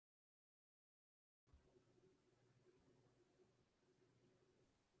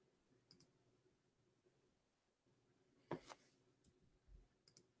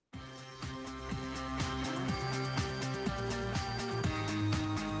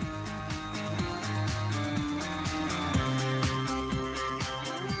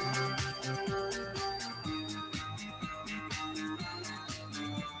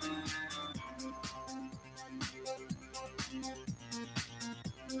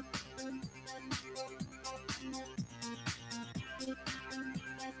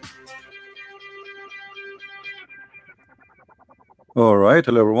All right,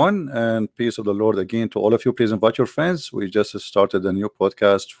 hello everyone, and peace of the Lord again to all of you. Please invite your friends. We just started a new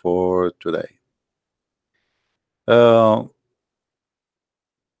podcast for today. Uh,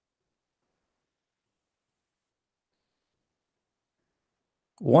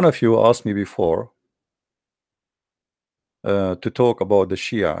 one of you asked me before to talk about the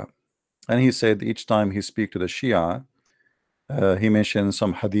Shia, and he said each time he speak to the Shia, he mentioned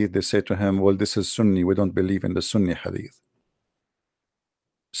some hadith. They say to him, "Well, this is Sunni. We don't believe in the Sunni hadith."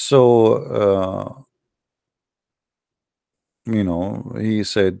 So he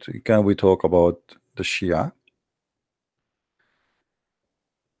said, "Can we talk about the Shia?"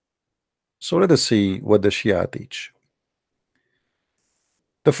 So let us see what the Shia teach.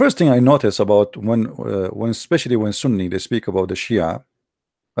 The first thing I notice about when especially when Sunni they speak about the Shia,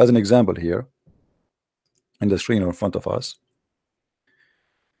 as an example here in the screen in front of us,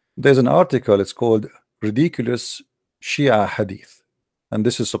 there's an article. It's called "Ridiculous Shia Hadith," and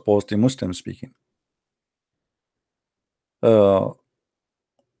this is supposedly Muslim speaking. Uh,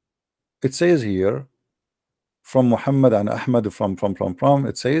 it says here from Muhammad and Ahmad from.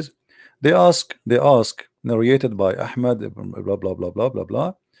 It says they ask narrated by Ahmad blah blah blah blah blah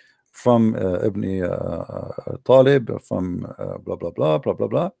blah from Ibn Talib from blah blah blah blah blah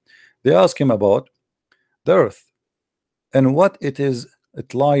blah. They ask him about the earth and what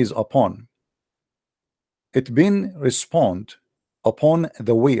it lies upon. It been respond upon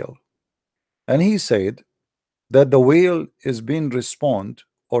the whale, and he said that the whale is being respond,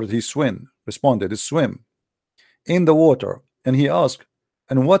 or he responded is swim in the water. And he asked,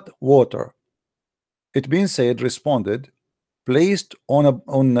 and what water? It been said responded, placed on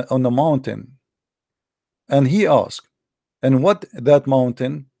a mountain. And he asked, and what that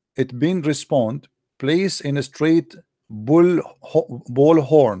mountain? It been respond, placed in a straight bull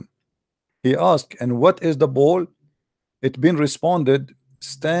horn. He asked, and what is the ball? It been responded,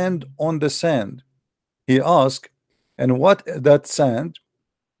 stand on the sand. He asked, and what that sand?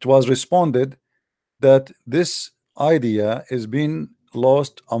 It was responded that this idea is being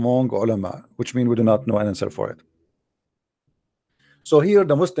lost among ulama, which means we do not know an answer for it. So here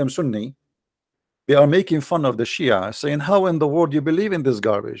the Muslim Sunni, they are making fun of the Shia, saying, how in the world you believe in this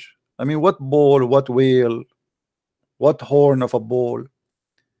garbage? I mean, what ball, what whale, what horn of a bull?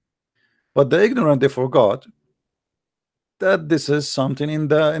 But the ignorant, they forgot that this is something in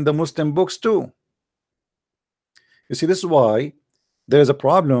the Muslim books too. You see, this is why there is a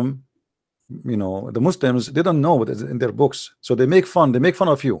problem. The Muslims, they don't know what is in their books, so they make fun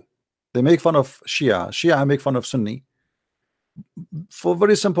of you. They make fun of Shia make fun of Sunni for a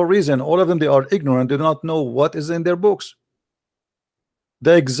very simple reason. All of them, they are ignorant. They do not know what is in their books.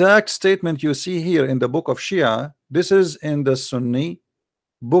 The exact statement you see here in the book of Shia, this is in the Sunni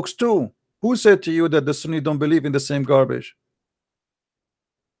books too. Who said to you that the Sunni don't believe in the same garbage?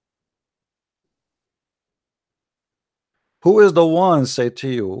 Who is the one said to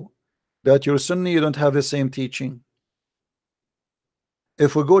you that you're Sunni, you don't have the same teaching?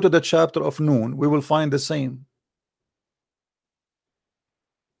 If we go to the chapter of Noon, we will find the same.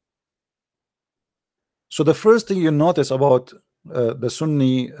 So the first thing you notice about the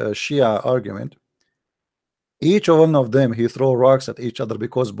Sunni Shia argument, each one of them, he throw rocks at each other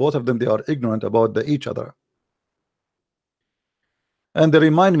because both of them, they are ignorant about each other. And they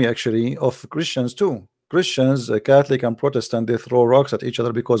remind me actually of Christians too. Christians, Catholic and Protestant, they throw rocks at each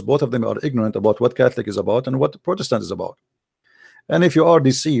other because both of them are ignorant about what Catholic is about and what Protestant is about. And if you are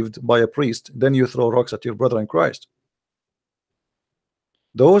deceived by a priest, then you throw rocks at your brother in Christ.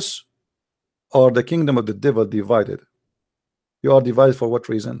 Those are the kingdom of the devil divided. You are divided for what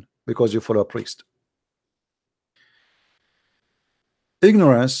reason? Because you follow a priest.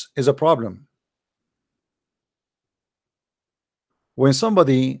 Ignorance is a problem. When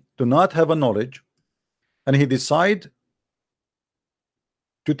somebody do not have a knowledge and he decide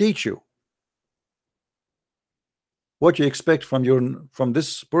to teach you, what you expect from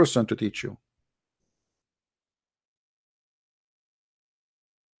this person to teach you?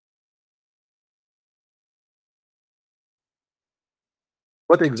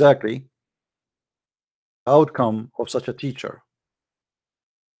 What exactly outcome of such a teacher?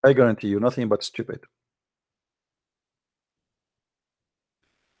 I guarantee you nothing but stupid.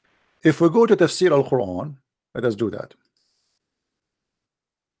 If we go to Tafsir al-Quran, let us do that.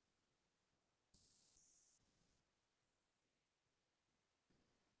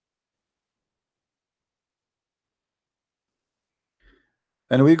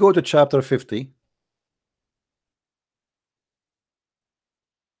 And we go to chapter 50.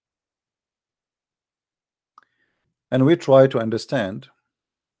 And we try to understand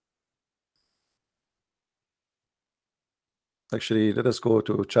Actually, let us go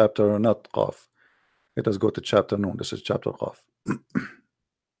to chapter, not Qaf. Let us go to chapter Noon. This is chapter Qaf.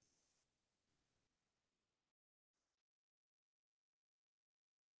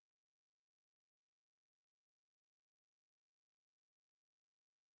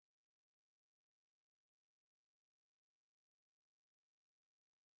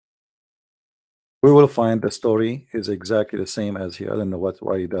 We will find the story is exactly the same as here. I don't know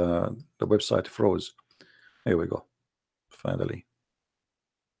why the website froze. Here we go. Finally,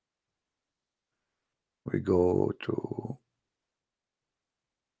 we go to.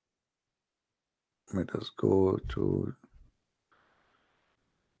 Let us go to.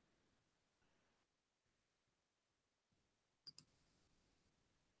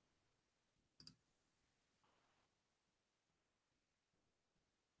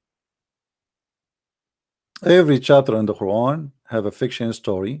 Every chapter in the Quran have a fiction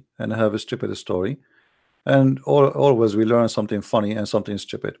story and have a stupid story, and always we learn something funny and something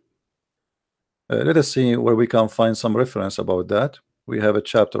stupid. Let us see where we can find some reference about that. We have a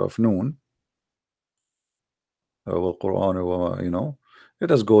chapter of Noon, Quran, you know.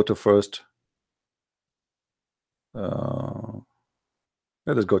 Let us go to first. Let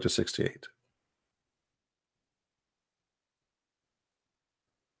us go to 68.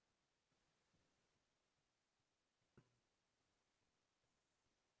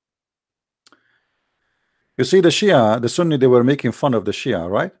 You see, the Shia, the Sunni, they were making fun of the Shia,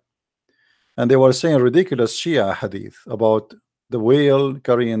 right? And they were saying ridiculous Shia hadith about the whale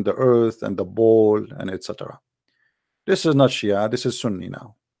carrying the earth and the ball and etc. This is not Shia, this is Sunni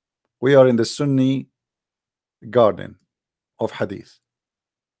now. We are in the Sunni garden of hadith.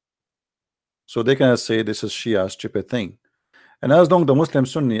 So they cannot say this is Shia stupid thing. And as long the Muslim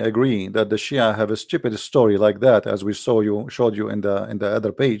Sunni agree that the Shia have a stupid story like that, as we showed you in the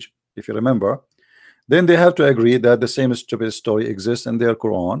other page, if you remember, then they have to agree that the same stupid story exists in their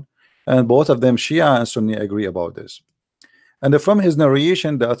Quran, and both of them, Shia and Sunni, agree about this. And from his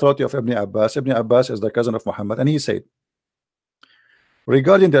narration, the authority of Ibn Abbas is the cousin of Muhammad, and he said,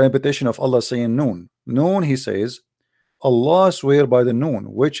 regarding the interpretation of Allah saying Noon, Noon, he says, Allah swear by the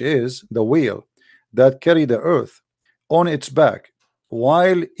Noon, which is the whale that carry the earth on its back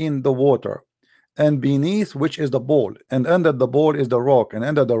while in the water, and beneath which is the bowl, and under the bowl is the rock, and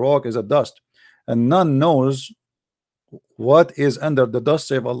under the rock is a dust, and none knows what is under the dust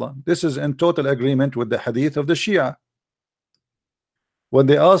save Allah. This is in total agreement with the hadith of the Shia. When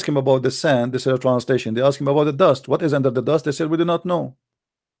they ask him about the sand, this is a translation, they ask him about the dust, what is under the dust, they said we do not know.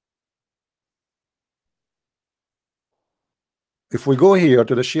 If we go here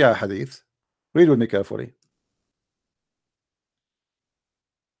to the Shia hadith, read with me carefully.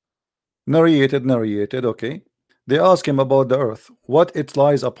 Narrated, okay. They ask him about the earth, what it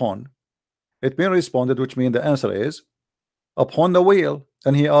lies upon. It being responded, which means the answer is upon the whale.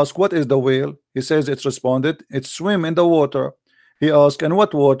 And he asked, what is the whale? He says it's responded, it's swim in the water. He asked, and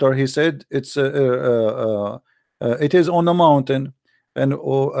what water? He said it's it is on a mountain. And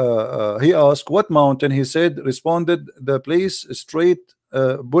he asked, what mountain? He said, responded, the place straight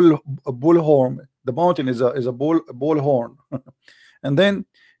bullhorn. The mountain is a bullhorn. And then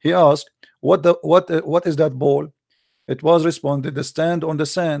he asked, what is that ball? It was responded, the stand on the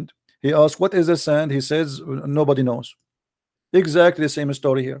sand. He asked, what is the sand? He says, nobody knows. Exactly the same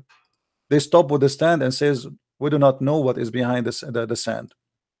story here. They stop with the stand and says, we do not know what is behind the sand.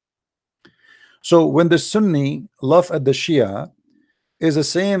 So when the Sunni laugh at the Shia, is the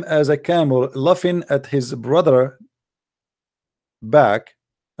same as a camel laughing at his brother back,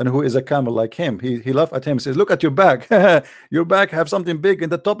 and who is a camel like him. He laugh at him, says, look at your back. Your back have something big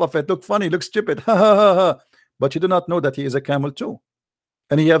in the top of it, look funny, look stupid. But you do not know that he is a camel too,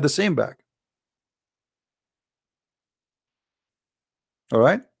 and he have the same back. All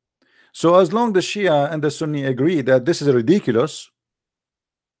right. So as long the Shia and the Sunni agree that this is ridiculous,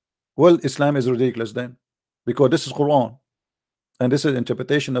 well, Islam is ridiculous then, because this is Quran, and this is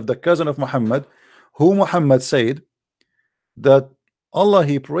interpretation of the cousin of Muhammad, who Muhammad said that Allah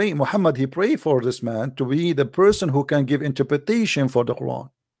Muhammad he pray for this man to be the person who can give interpretation for the Quran.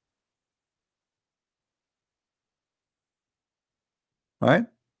 Right?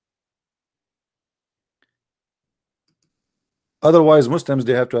 Otherwise, Muslims,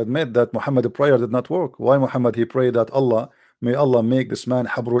 they have to admit that Muhammad's prayer did not work. Why Muhammad he prayed that may Allah make this man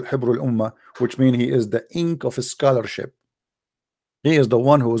Hibrul Ummah, which means he is the ink of scholarship. He is the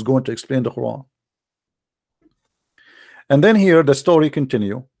one who is going to explain the Quran. And then here the story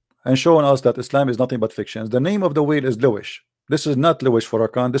continue and showing us that Islam is nothing but fictions. The name of the whale is Lewish. This is not Lewish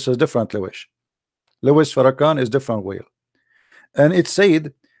Farrakhan. This is different Lewish. Lewish Farrakhan is different whale. And it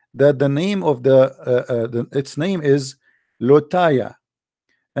said that the name of its name is Lotaya,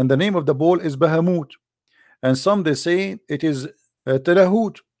 and the name of the bull is Bahamut, and some they say it is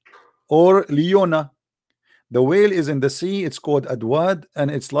Terahut or Leona. The whale is in the sea, it's called Adwad, and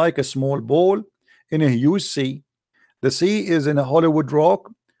it's like a small ball in a huge sea. The sea is in a Hollywood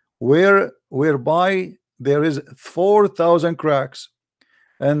rock whereby there is 4,000 cracks,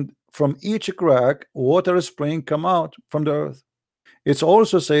 and from each crack water is spring come out from the earth. It's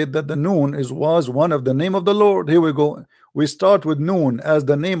also said that the Noon was one of the name of the Lord. Here we go. We start with Noon as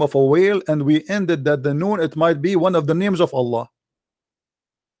the name of a whale, and we ended that the Noon, it might be one of the names of Allah.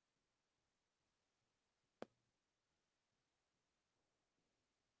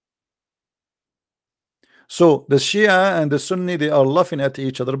 So the Shia and the Sunni, they are laughing at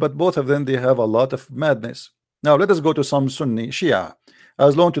each other, but both of them, they have a lot of madness. Now let us go to some Sunni Shia.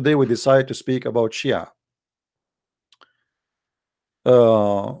 As long today we decide to speak about Shia.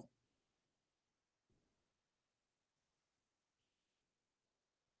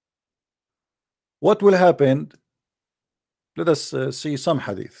 What will happen? Let us see some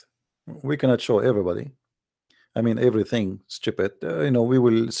hadith. We cannot show everybody. I mean everything stupid. We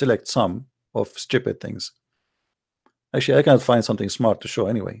will select some of stupid things. Actually, I can't find something smart to show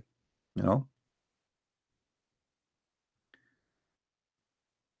anyway. You know.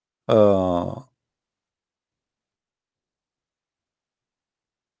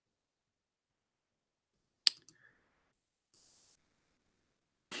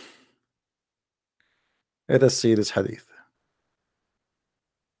 Let us see this hadith.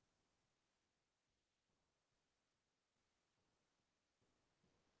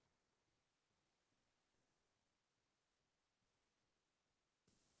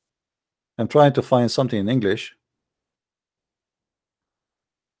 I'm trying to find something in English.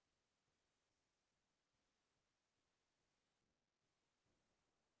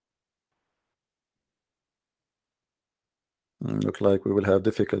 Look like we will have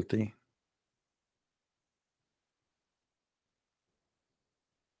difficulty.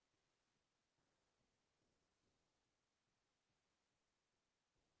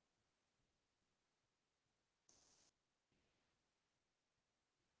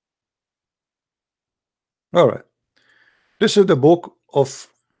 All right. This is the book of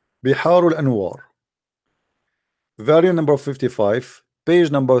Bihar al-Anwar, volume number 55,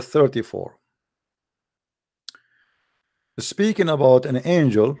 page number 34. Speaking about an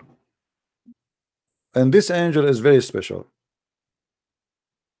angel, and this angel is very special.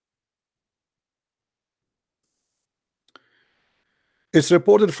 It's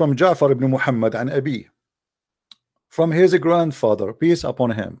reported from Ja'far ibn Muhammad and Abi, from his grandfather, peace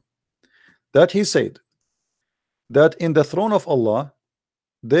upon him, that he said that in the throne of Allah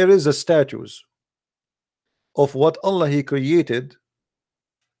there is a statues of what Allah he created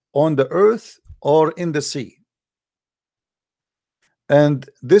on the earth or in the sea. And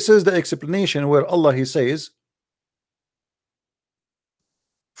this is the explanation where Allah he says,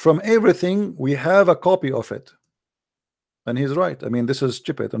 from everything we have a copy of it. And he's right. I mean, this is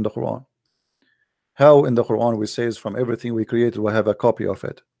stupid in the Quran. How in the Quran we says from everything we created we have a copy of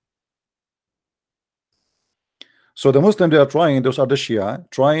it? So the Muslims, they are trying, those are the Shia,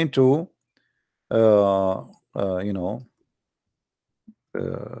 trying to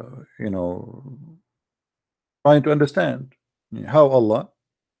trying to understand how Allah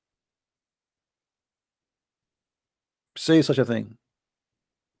say such a thing.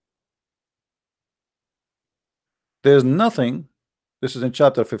 There's nothing, this is in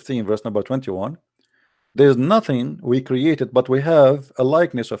chapter 15 verse number 21, there's nothing we created but we have a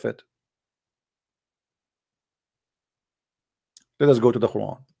likeness of it. Let us go to the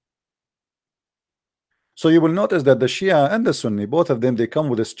Quran. So you will notice that the Shia and the Sunni, both of them, they come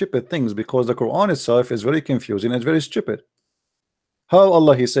with the stupid things because the Quran itself is very confusing and very stupid. How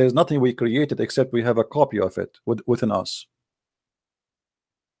Allah he says nothing we created except we have a copy of it within us.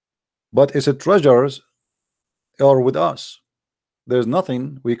 But is it treasures or with us? There's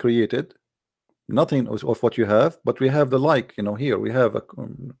nothing we created, nothing of what you have, but we have the like, here we have a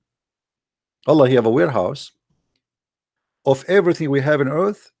Allah he have a warehouse of everything we have in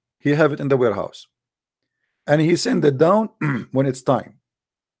earth. He have it in the warehouse, and he send it down when it's time.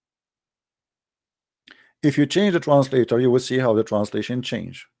 If you change the translator, you will see how the translation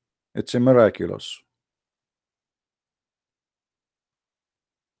change. It's a miraculous.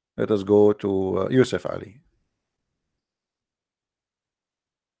 Let us go to Yusuf Ali.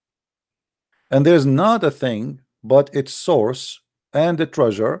 And there's not a thing but its source and the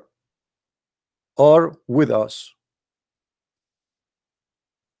treasure are with us,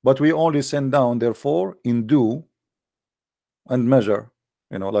 but we only send down therefore in due and measure,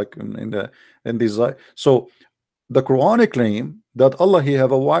 like in these. So the Quranic claim that Allah he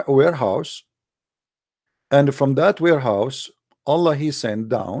have a warehouse, and from that warehouse Allah he sent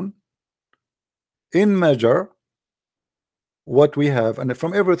down in measure what we have, and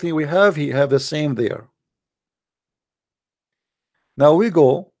from everything we have he have the same there. Now we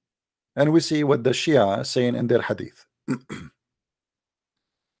go and we see what the Shia saying in their hadith.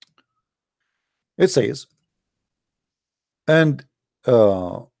 It says, and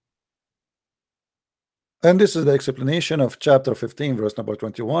this is the explanation of chapter 15 verse number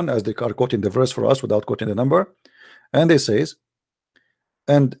 21, as they are quoting the verse for us without quoting the number. And they says,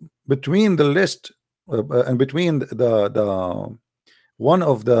 and between the list and between the one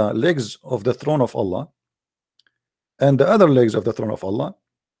of the legs of the throne of Allah and the other legs of the throne of Allah,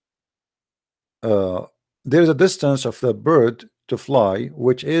 there is a distance of the bird to fly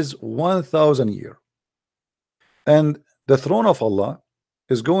which is 1,000 years, and the throne of Allah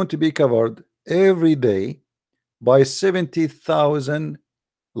is going to be covered every day by 70,000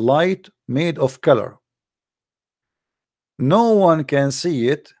 light made of color. No one can see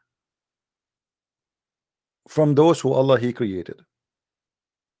it from those who Allah he created,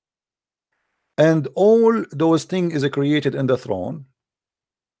 and all those things is created in the throne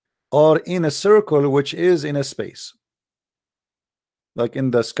are in a circle which is in a space, like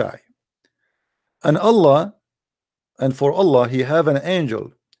in the sky. And Allah, and for Allah he have an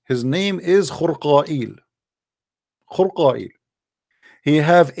angel, his name is Khurqa'il. Khurqa'il. He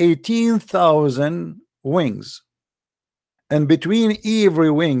have 18,000 wings, and between every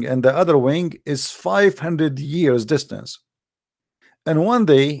wing and the other wing is 500 years distance. And one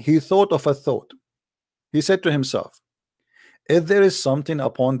day he thought of a thought. He said to himself, if there is something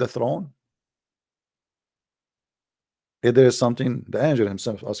upon the throne, if there is something, the angel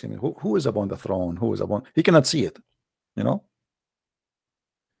himself asking me, who is upon the throne? Who is upon? He cannot see it, you know.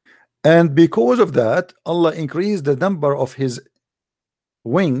 And because of that, Allah increased the number of his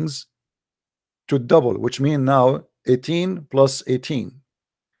wings to double, which means now 18 plus 18.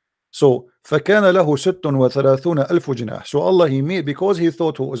 So فَكَانَ لَهُ سِتٌّ وَثَلَاثُونَ أَلْفُ جِنَاحٍ. So Allah he made, because he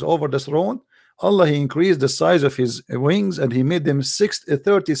thought who was over the throne, Allah he increased the size of his wings, and he made them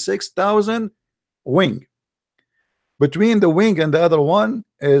 36,000 wing. Between the wing and the other one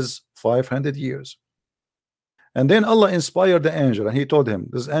is 500 years. And then Allah inspired the angel, and he told him,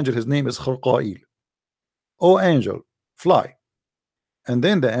 this angel, his name is Khurqa'il. O angel, fly. And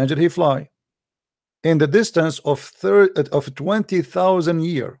then the angel he fly in the distance of 20,000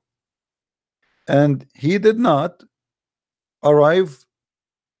 years, and he did not arrive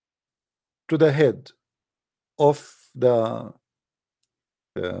to the head of the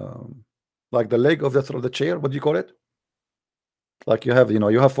like the leg of the chair. What do you call it? Like you have, you know,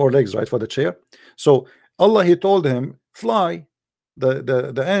 you have 4 legs, right, for the chair. So Allah he told him, fly.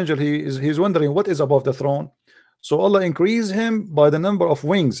 The angel he's wondering what is above the throne. So Allah increased him by the number of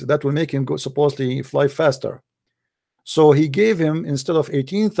wings that will make him go supposedly fly faster. So he gave him, instead of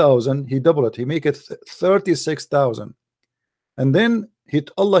 18,000, he doubled it. He make it 36,000. And then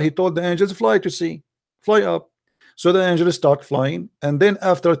Allah he told the angels, fly to see, fly up. So the angels start flying, and then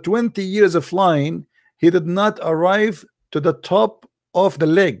after 20 years of flying, he did not arrive to the top of the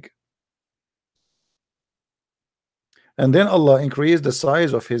leg. And then Allah increased the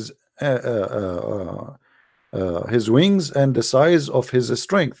size of his wings and the size of his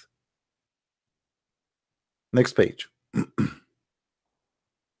strength. Next page.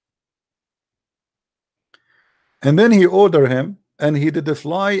 And then he ordered him, and he did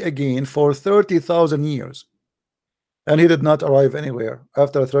fly again for 30,000 years, and he did not arrive anywhere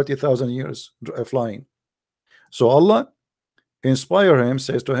after 30,000 years flying. So Allah inspire him,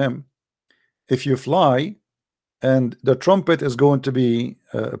 says to him, if you fly and the trumpet is going to be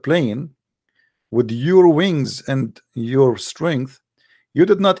playing with your wings and your strength, you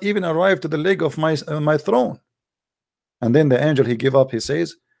did not even arrive to the leg of my throne. And then the angel he gave up. He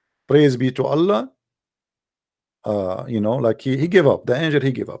says, praise be to Allah. You know, like he gave up. The angel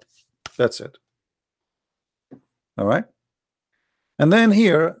he gave up. That's it. All right. And then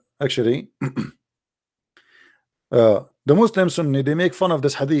here actually the Muslim Sunni, they make fun of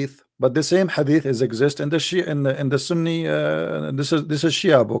this hadith, but the same hadith is exist in the Shia, in the Sunni. This is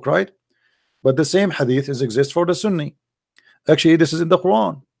Shia book, right? But the same hadith is exist for the Sunni. Actually, this is in the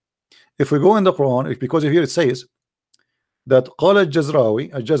Quran. If we go in the Quran, because here it says that قال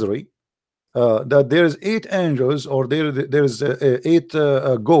الجزري that there is 8 angels, or there is 8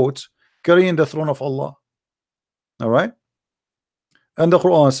 goats carrying the throne of Allah. All right. And the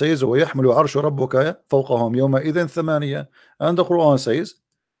Quran says وَيَحْمِلُ عَرْشُ رَبُّكَ فَوْقَهُمْ يَوْمَئِذٍ ثَمَانِيَةٌ. And the Quran says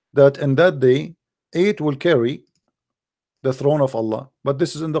that in that day 8 will carry the throne of Allah. But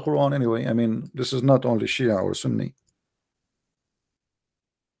this is in the Quran anyway. I mean, this is not only Shia or Sunni.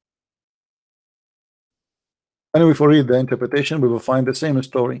 And if we read the interpretation, we will find the same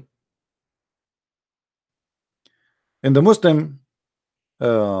story. In the Muslim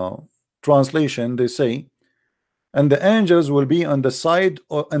uh, translation, they say, and the angels will be on the side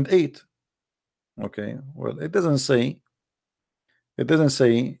and 8. Okay, well, it doesn't say. It doesn't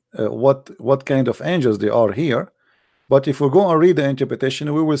say what kind of angels they are here. But if we go and read the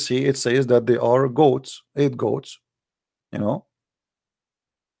interpretation, we will see it says that they are goats, 8 goats. You know,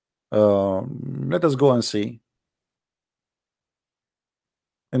 let us go and see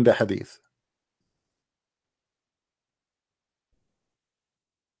in the hadith.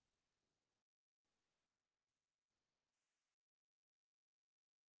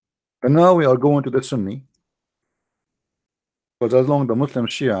 And now we are going to the Sunni, because as long as the Muslim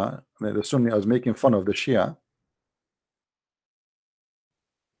Shia, the Sunni is making fun of the Shia.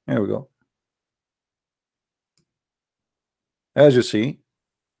 Here we go. As you see,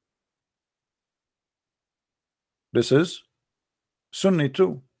 this is Sunni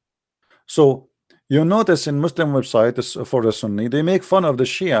too. So you notice in Muslim websites for the Sunni, they make fun of the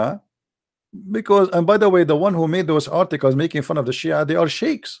Shia because, and by the way, the one who made those articles making fun of the Shia, they are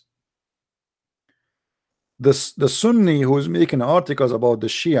sheikhs. The Sunni who is making articles about the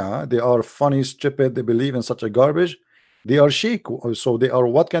Shia, they are funny, stupid, they believe in such a garbage. They are sheikh. So they are,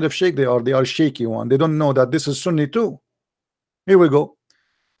 what kind of sheikh they are? They are shaky one. They don't know that this is Sunni too. Here we go.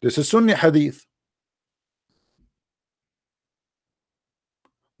 This is Sunni hadith.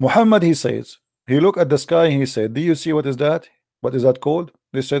 Muhammad, he says, he looked at the sky, he said, do you see what is that? What is that called?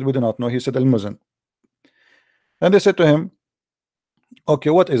 They said, we do not know. He said, al-muzan. And they said to him,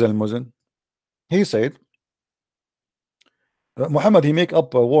 okay, what is al-muzan? He said, Muhammad, he make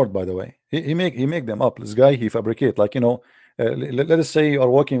up a word, by the way. He make them up. This guy, he fabricate, like, you know, let us say you are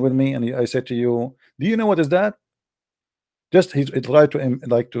working with me and I said to you, do you know what is that? Just he tried to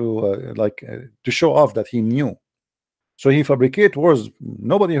to show off that he knew. So he fabricate words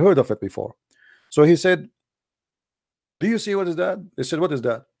nobody heard of it before. So he said, do you see what is that? They said, what is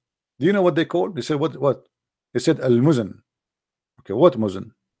that? Do you know what they called? They said, what? He said, al-muzan. Okay, what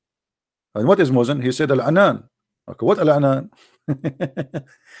muzan? And what is muzan? He said, al-anan. Okay, what al-anan?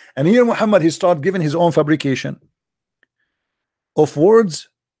 And here Muhammad, he started giving his own fabrication of words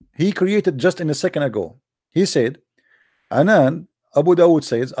he created just in a second ago. He said, Anan, Abu Dawud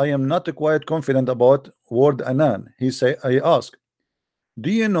says, I am not quite confident about word Anan. He say, I ask,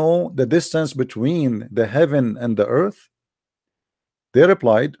 do you know the distance between the heaven and the earth? They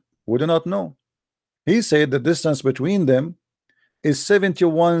replied, we do not know. He said the distance between them is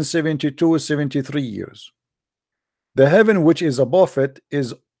 71, 72, 73 years. The heaven which is above it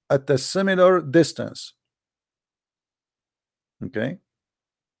is at a similar distance. Okay.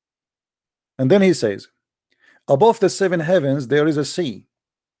 And then he says, above the 7 heavens there is a sea.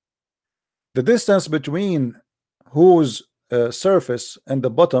 The distance between whose surface and the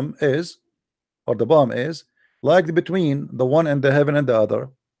bottom is, or the bottom is, like between the one and the heaven and the other,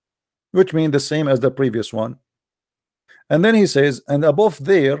 which means the same as the previous one. And then he says, and above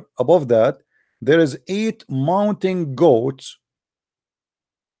that, there is 8 mounting goats.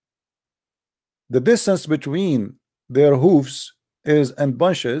 The distance between their hoofs is and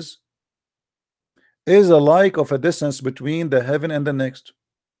bunches is alike of a distance between the heaven and the next.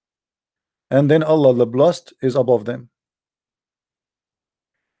 And then Allah the blessed is above them.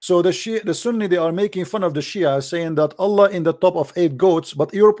 So the Shia, the Sunni, they are making fun of the Shia, saying that Allah in the top of 8 goats,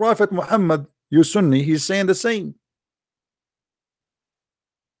 but your Prophet Muhammad, you Sunni, he's saying the same.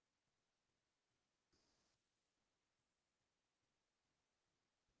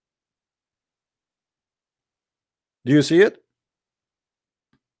 Do you see it?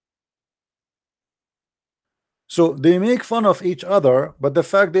 So they make fun of each other, but the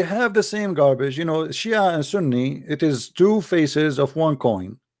fact they have the same garbage, you know, Shia and Sunni, it is 2 faces of one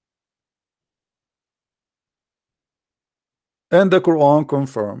coin. And the Quran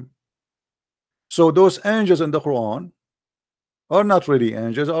confirm. So those angels in the Quran are not really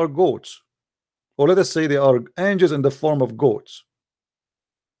angels, are goats. Or let us say they are angels in the form of goats.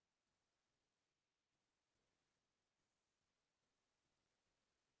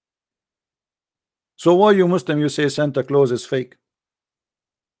 So why you Muslim, you say Santa Claus is fake?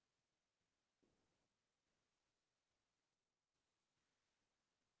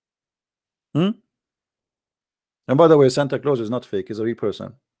 Hmm? And by the way, Santa Claus is not fake, he's a real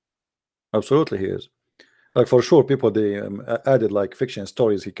person. Absolutely he is. Like for sure, people they added like fiction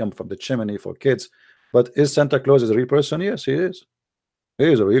stories, he come from the chimney for kids. But is Santa Claus a real person? Yes, he is.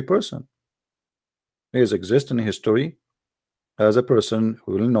 He is a real person. He is existing in history. as a person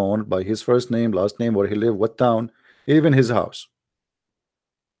who will known by his first name, last name, where he lived, what town, even his house.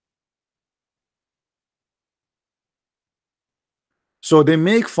 So they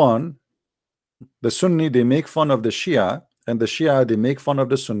make fun, the Sunni, they make fun of the Shia, and the Shia, they make fun of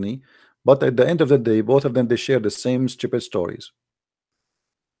the Sunni, but at the end of the day, both of them, they share the same stupid stories.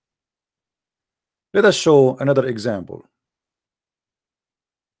 Let us show another example.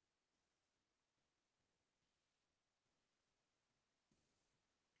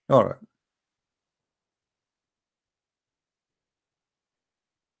 All right.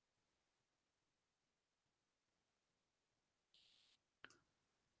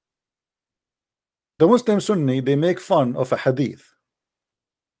 The Muslim Sunni, they make fun of a hadith.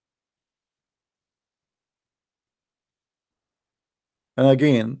 And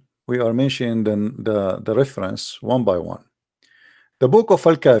again, we are mentioning the reference one by one. The book of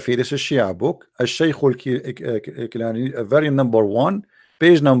Al-Kafi, this is Shia book, Al-Shaykh al-Kilani, volume number 1,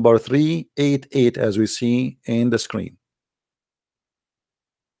 page number 388, as we see in the screen.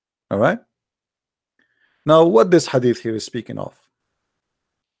 All right. Now, what this hadith here is speaking of?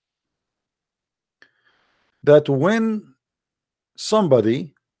 That when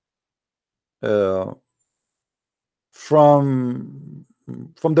somebody from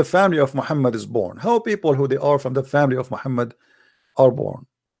the family of Muhammad is born, how people who they are from the family of Muhammad are born?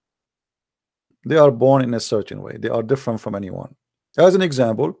 They are born in a certain way. They are different from anyone. As an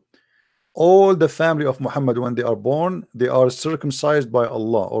example, all the family of Muhammad, when they are born, they are circumcised by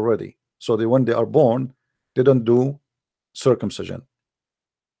Allah already. So when they are born, they don't do circumcision.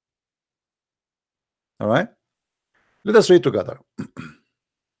 All right, let us read together.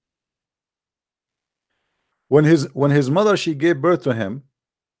 When his mother, she gave birth to him,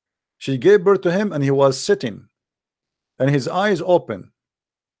 and he was sitting, and his eyes open,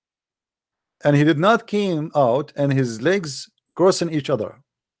 and he did not came out, and his legs crossing each other,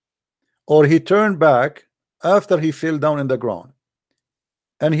 or he turned back after he fell down in the ground,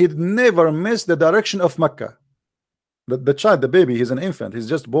 and he never missed the direction of Mecca. The child, the baby, he's an infant, he's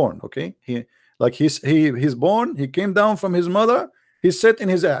just born. Okay, he's born, he came down from his mother, he sat in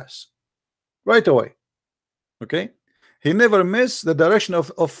his ass right away. Okay, he never missed the direction of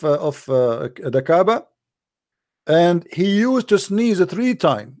the Kaaba, and he used to sneeze 3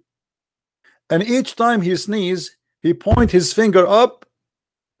 times, and each time he sneezed, he point his finger up,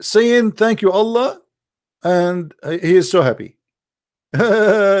 saying thank you Allah, and he is so happy.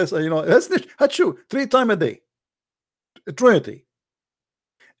 So, you know, that's true. 3 times a day, Trinity.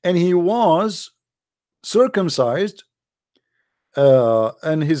 And he was circumcised,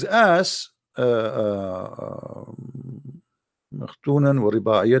 and his ass مختونا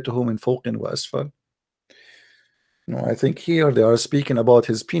ورباعيته من فوق وأسفل. No, I think here they are speaking about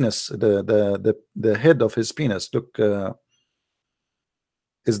his penis. The head of his penis look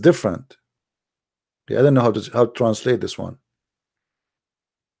is different. I don't know how to translate this one.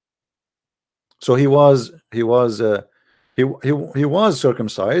 So he was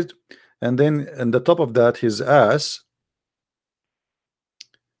circumcised, and then in the top of that, his ass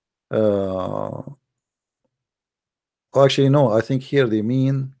actually no, I think here they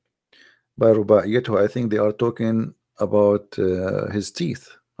mean by رباعيته, I think they are talking about his teeth.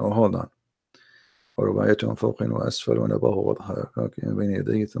 Oh, hold on. ورباعيته من فوق وأسفل ونباه وضحى بين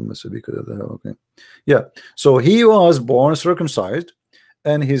يديه ثم سبيك الذهب. Okay, yeah. So he was born circumcised,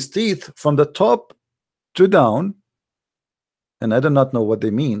 and his teeth from the top to down, and I do not know what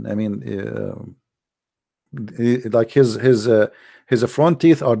they mean. I mean, like his front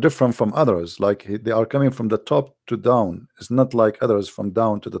teeth are different from others. Like they are coming from the top to down. It's not like others from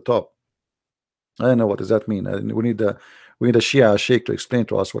down to the top. I don't know what does that mean. We need a Shia sheikh to explain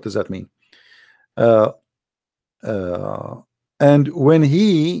to us what does that mean. And when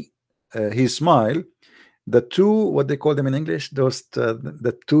he smiled, the two, what they call them in English, those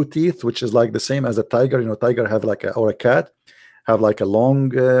the 2 teeth, which is like the same as a tiger. You know, tiger have like or a cat have like a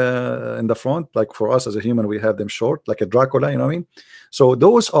long in the front. Like for us as a human, we have them short, like a Dracula. You know what I mean? So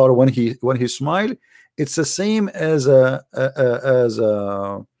those are when he smile, it's the same as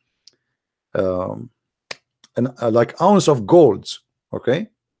like ounce of gold. Okay,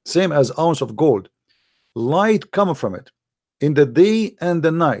 same as ounce of gold. Light coming from it in the day and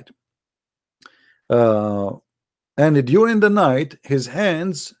the night. And during the night, his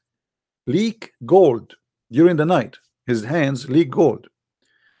hands leak gold. During the night, his hands leak gold.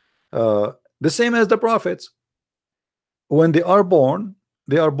 The same as the prophets. When they are born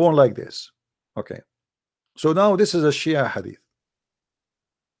like this. Okay. So now this is a Shia hadith.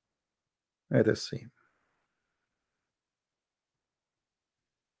 Let us see.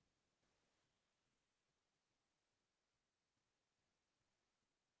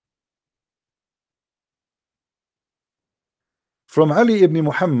 From Ali ibn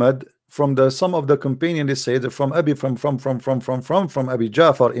Muhammad, from the some of the companion, they say that from Abi from Abi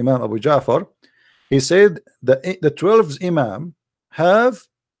Ja'far, Imam Abu Ja'far, he said the 12 Imam have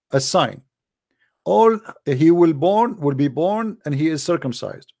a sign. All will be born and he is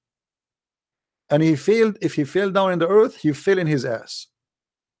circumcised. And he failed, if he fell down in the earth, he fell in his ass.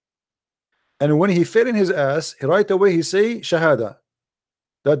 And when he fell in his ass, right away he say Shahada,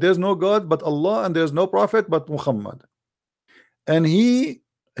 that there's no God but Allah and there's no Prophet but Muhammad. And he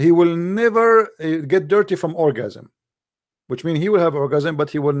will never get dirty from orgasm, which means he will have orgasm,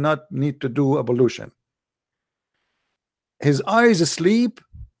 but he will not need to do ablution. His eyes sleep,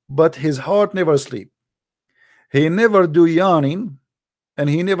 but his heart never sleep. He never do yawning, and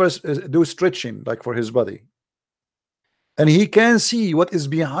he never do stretching like for his body. And he can see what is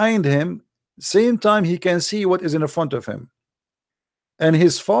behind him, same time he can see what is in front of him. And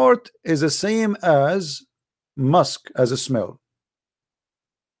his fart is the same as musk, as a smell,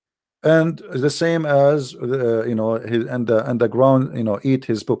 and the same as you know, his and the ground, you know, eat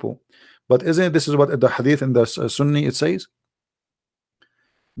his poo. But isn't it, this is what the hadith in the Sunni, it says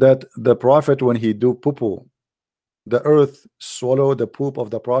that the Prophet, when he do poo, the earth swallow the poop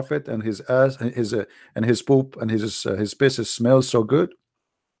of the Prophet, and his ass, and his poop and his pisses smells so good.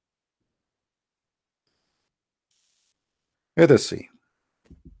 Let us see.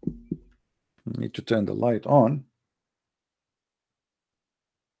 I need to turn the light on.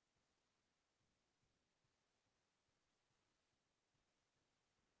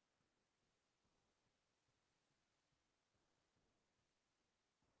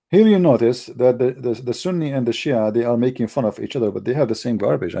 Here you notice that the Sunni and the Shia, they are making fun of each other, but they have the same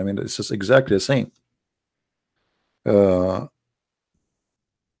garbage. I mean, it's just exactly the same. Uh,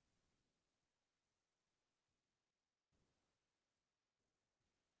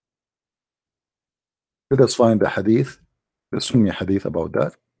 Let us find the hadith, the Sunni hadith about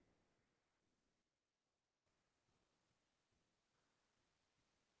that.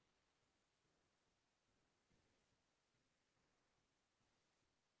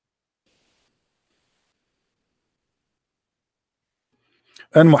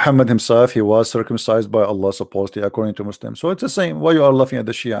 And Muhammad himself, he was circumcised by Allah, supposedly, according to Muslims. So it's the same. Why you are laughing at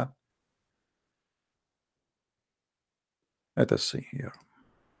the Shia? Let us see here.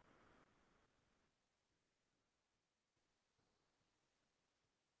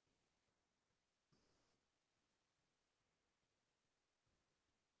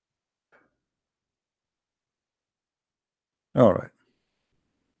 All right.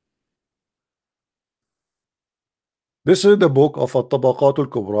 This is the book of At-Tabaqat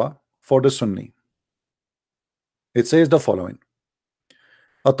al-Kubra for the Sunni. It says the following: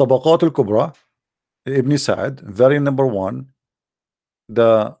 At-Tabaqat al-Kubra, Ibn Sa'd, very number 1,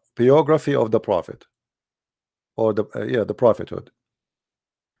 the biography of the Prophet, or the yeah, the prophethood.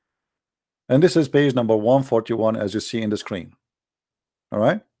 And this is page number 141, as you see in the screen. All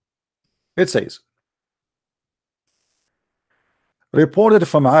right. It says, reported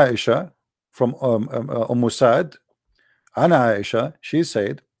from Aisha, from Sa'd, عن عائشة, she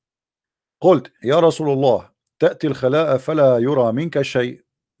said, قلت يا رسول الله تأتي الخلاء فلا يرى منك شيء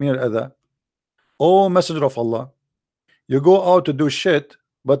من الأذى. O Messenger of Allah, you go out to do shit,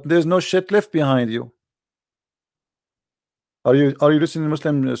 but there's no shit left behind you. Are you listening,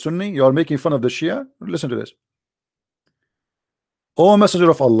 Muslim Sunni? You are making fun of the Shia? Listen to this. O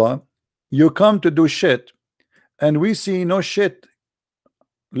Messenger of Allah, you come to do shit, and we see no shit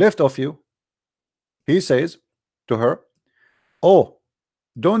left of you. He says to her, oh,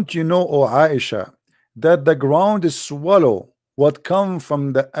 don't you know, O Aisha, that the ground is swallow what come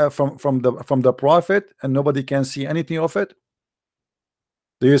from the from the Prophet, and nobody can see anything of it?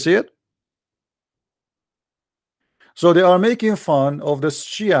 Do you see it? So they are making fun of the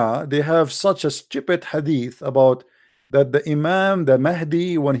Shia. They have such a stupid hadith about that the Imam, the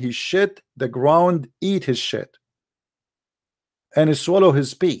Mahdi, when he shit, the ground eat his shit and he swallow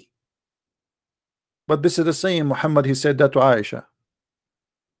his pee. But this is the same Muhammad, he said that to Aisha.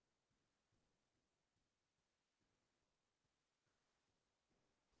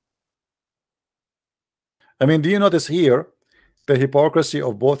 I mean, do you notice here the hypocrisy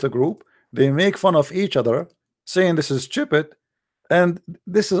of both the group? They make fun of each other, saying this is stupid, and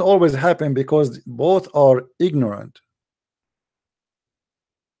this is always happening because both are ignorant.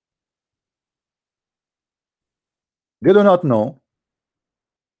 They do not know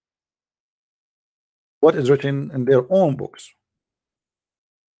what is written in their own books.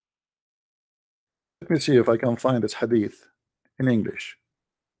 Let me see if I can find this hadith in English.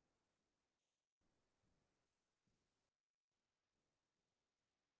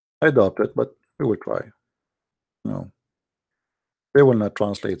 I doubt it, but we will try. No. They will not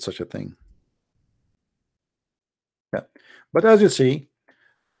translate such a thing. Yeah. But as you see,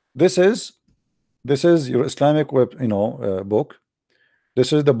 this is your Islamic web, book.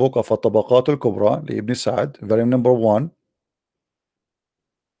 This is the book of At-Tabaqat al-Kubra Ibn Sa'd, volume number 1,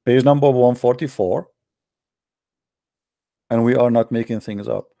 page number 144, and we are not making things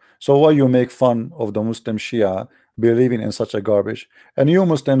up. So why you make fun of the Muslim Shia believing in such a garbage? And you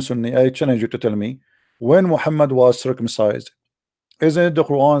Muslim Sunni, I challenge you to tell me when Muhammad was circumcised. Isn't it the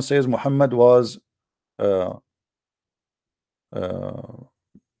Quran says Muhammad was uh,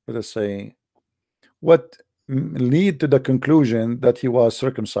 let us say what lead to the conclusion that he was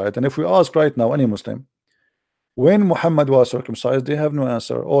circumcised? And if we ask right now any Muslim when Muhammad was circumcised, they have no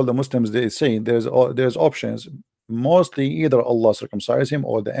answer. All the Muslims, they say there's options, mostly either Allah circumcised him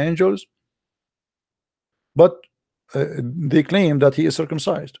or the angels, but they claim that he is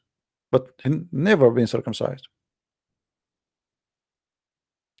circumcised, but he never been circumcised.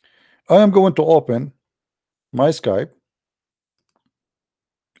 I am going to open my Skype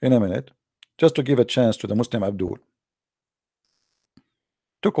in a minute just to give a chance to the Muslim Abdul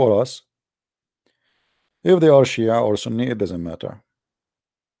to call us. If they are Shia or Sunni, it doesn't matter.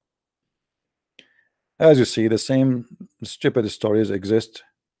 As you see, the same stupid stories exist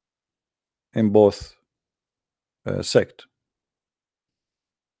in both sect.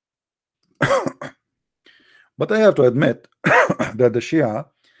 But I have to admit that the Shia,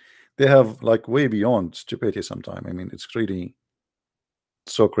 they have like way beyond stupidity sometimes. I mean, it's really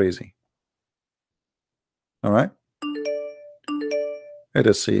so crazy. All right, let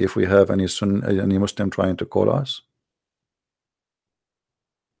us see if we have any Muslim trying to call us.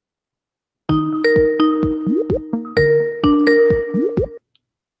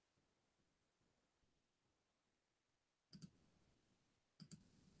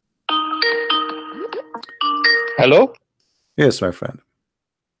 Hello? Yes, my friend.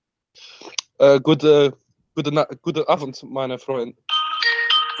 Good Abend, meine Freund.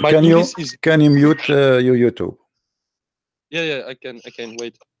 My Can English you is... can you mute your YouTube? Yeah, I can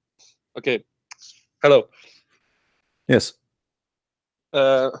wait. Okay. Hello. Yes.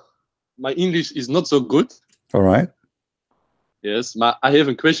 My English is not so good. All right. Yes, I have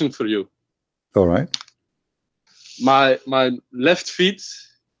a question for you. All right. My left feet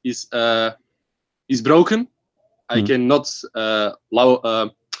is broken. I cannot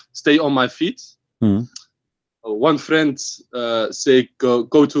stay on my feet. One friend say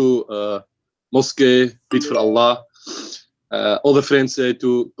go to mosque, read for Allah. Other friends say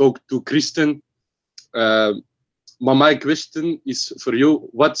to go to Christian. My question is for you: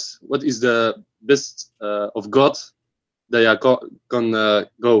 what is the best of God that I can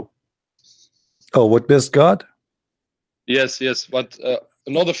go? Oh, what best God? Yes. But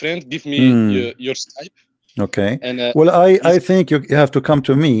another friend give me your Skype. Okay. And well, I think you have to come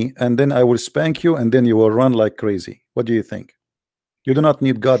to me, and then I will spank you, and then you will run like crazy. What do you think? You do not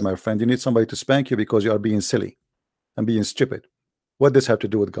need God, my friend. You need somebody to spank you because you are being silly and being stupid. What does have to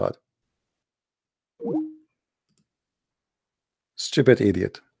do with God? Stupid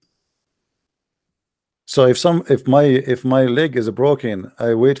idiot. So if my leg is broken,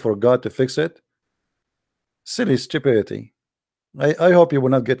 I wait for God to fix it. Silly stupidity. I hope you will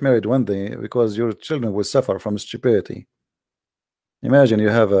not get married one day because your children will suffer from stupidity. Imagine you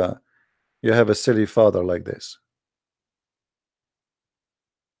have a silly father like this.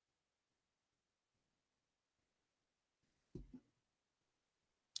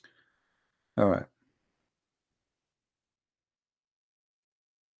 All right.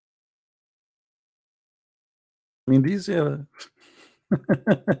 I mean, these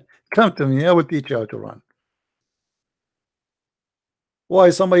come to me. I will teach you how to run. Why?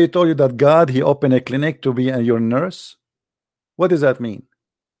 Somebody told you that God, he opened a clinic to be your nurse? What does that mean?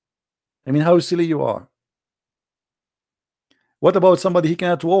 I mean, how silly you are. What about somebody he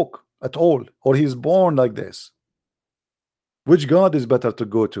cannot walk at all, or he's born like this? Which God is better to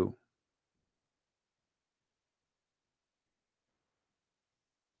go to?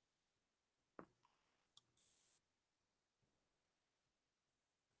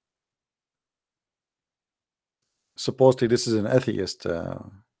 Supposedly this is an atheist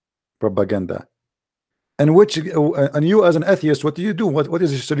propaganda. And and you as an atheist, what do you do? What is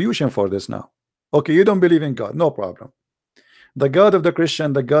the solution for this now? Okay, you don't believe in God, no problem. The God of the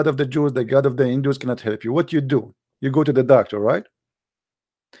Christian, the God of the Jews, the God of the Hindus cannot help you. What you do? You go to the doctor, right?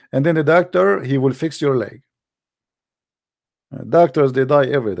 And then the doctor, he will fix your leg. Doctors, they die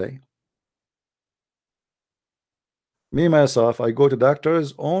every day. Me myself, I go to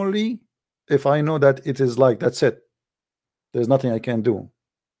doctors only if I know that it is like that's it. There's nothing I can do.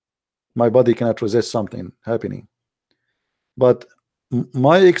 My body cannot resist something happening. But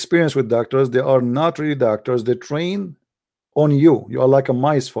My experience with doctors, they are not really doctors. They train on you. You are like a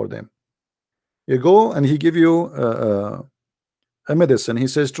mice for them. You go and he give you a medicine. He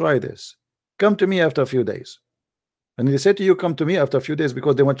says, try this. Come to me after a few days. And they say to you, come to me after a few days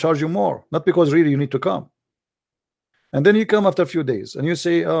because they want to charge you more, not because really you need to come. And then you come after a few days and you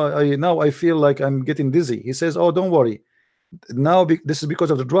say, now I feel like I'm getting dizzy. He says, oh, don't worry. Now this is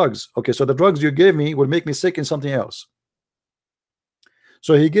because of the drugs. Okay, so the drugs you gave me will make me sick in something else.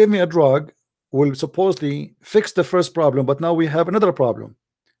 So he gave me a drug, will supposedly fix the first problem, but now we have another problem.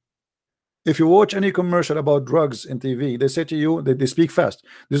 If you watch any commercial about drugs in TV, they say to you, they speak fast.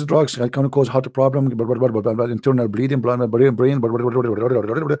 These drugs can cause heart problem, blah, blah, blah, blah, blah, blah, internal bleeding, blah, blah, brain, blah, blah,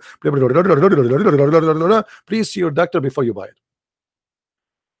 blah, blah. Please see your doctor before you buy it.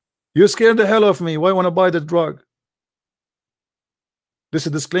 You scared the hell of me. Why want to buy the drug? This is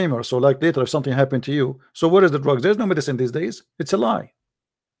a disclaimer. So like later, if something happened to you, so where is the drugs? There's no medicine these days. It's a lie.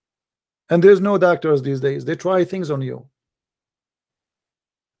 And there's no doctors these days. They try things on you.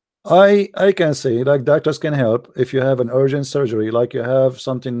 I can say like doctors can help if you have an urgent surgery, like you have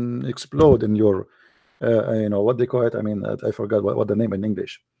something explode in your you know what they call it. I mean, I forgot what the name in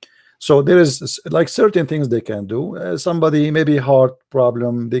English. So there is like certain things they can do. Somebody maybe heart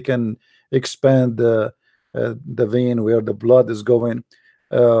problem, they can expand the vein where the blood is going.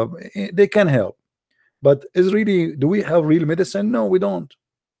 They can help, but is really, do we have real medicine? No, we don't.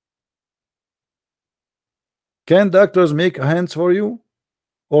 Can doctors make hands for you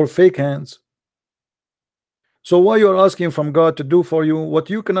or fake hands? So why you are asking from God to do for you what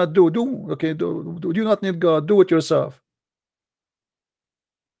you cannot do? Okay, do you not need God? Do it yourself.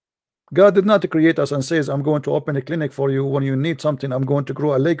 God did not create us and says, I'm going to open a clinic for you. When you need something, I'm going to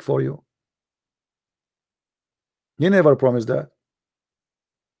grow a leg for you. He never promised that.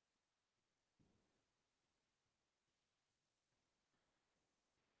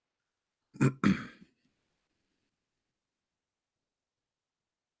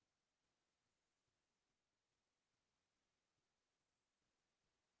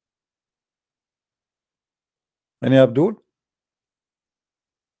 Any Abdul?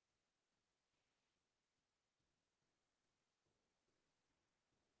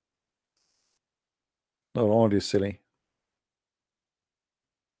 No, only silly.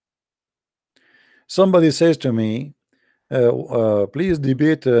 Somebody says to me, please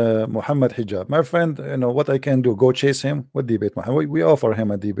debate Muhammad Hijab. My friend, you know what I can do? Go chase him. What debate? Muhammad? We offer him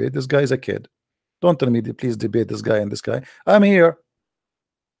a debate. This guy is a kid. Don't tell me, please debate this guy and this guy. I'm here.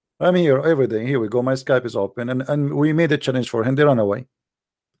 I'm here every day. Here we go. My Skype is open, and we made a challenge for him. They run away.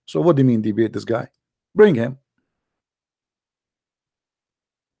 So what do you mean debate this guy? Bring him.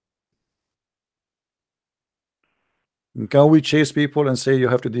 Can we chase people and say you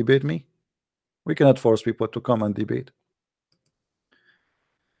have to debate me? We cannot force people to come and debate.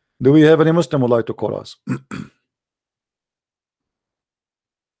 Do we have any Muslim who would like to call us?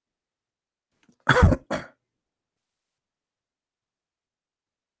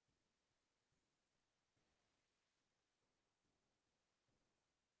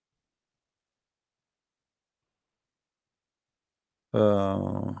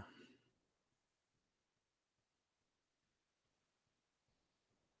 uh,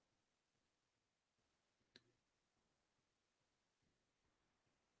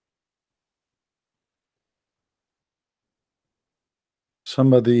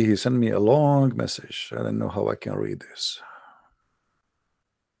 Somebody, he sent me a long message. I don't know how I can read this.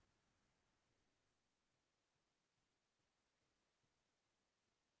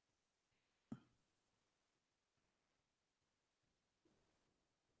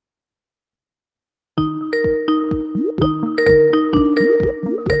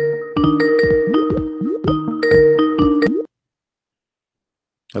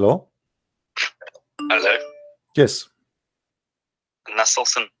 Hello? Hello. Yes.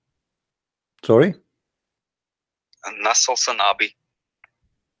 Nasılsın? Sorry? Nasılsın abi?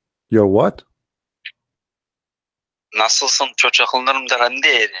 You're what? Nasılsın? Çocuklarım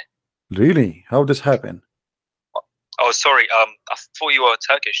derinde. Really? How this happen? Oh, sorry. I thought you were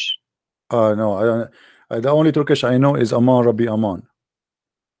Turkish. No, the only Turkish I know is Aman Rabbi Aman.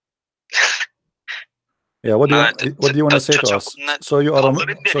 Yeah, what do you want to say to us? So you are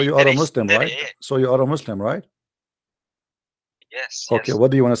a Muslim, right? So you are a Muslim, right? Yes. Okay, yes.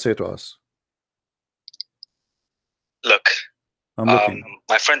 what do you want to say to us? Look, I'm looking.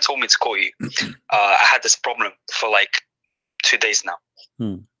 my friend told me to call you. I had this problem for like 2 days now.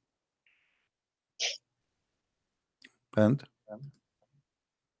 And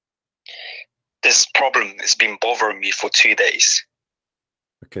this problem has been bothering me for 2 days.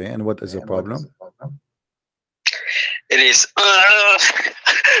 Okay, and what is the problem? It is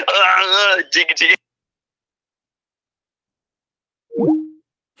jig jig.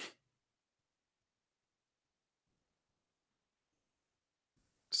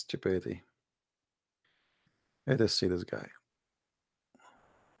 Stupidity. Let's see this guy.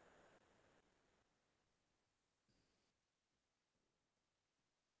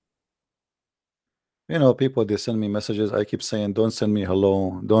 You know, people, they send me messages. I keep saying, don't send me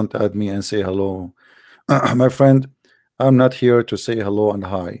hello, don't add me and say hello. My friend, I'm not here to say hello and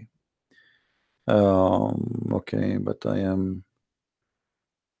hi. Okay, but I am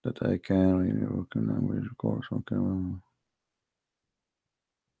that I can working language, of course. Okay.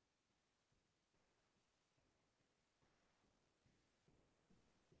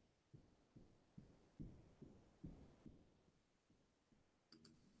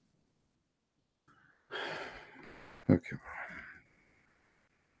 Okay.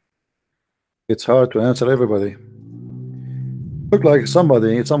 It's hard to answer everybody. Look like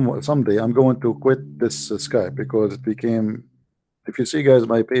somebody, someday I'm going to quit this Skype because it became. If you see, guys,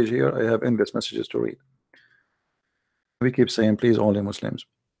 my page here, I have endless messages to read. We keep saying, please, only Muslims.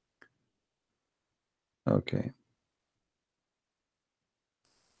 Okay.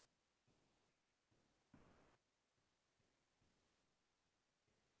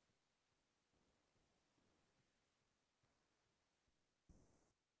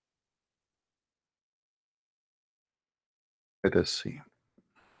 Let us see.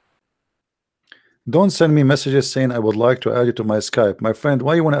 Don't send me messages saying I would like to add you to my Skype. My friend,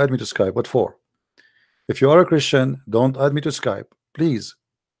 why you want to add me to Skype? What for? If you are a Christian, don't add me to Skype, please.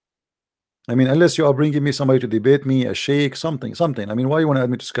 I mean, unless you are bringing me somebody to debate me, a sheikh, something. I mean, why you want to add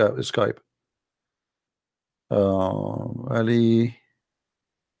me to Skype? Ali.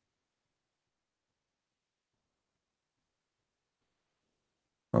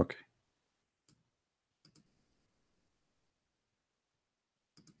 Okay.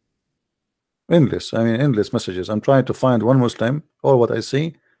 Endless. I mean, endless messages. I'm trying to find one Muslim, or what I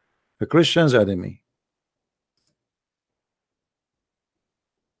see, the Christians adding me.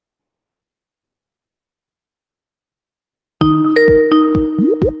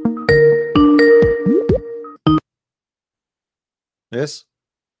 Yes.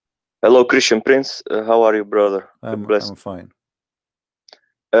 Hello, Christian Prince. How are you, brother? I'm fine.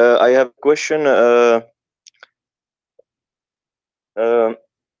 I have a question.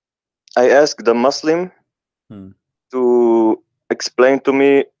 I asked the Muslim to explain to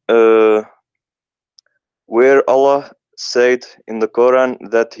me where Allah said in the Quran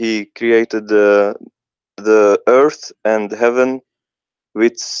that He created the earth and heaven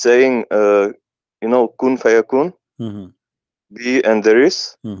with saying, kun fayakun, be and there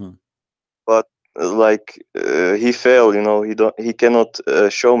is. But he failed. He cannot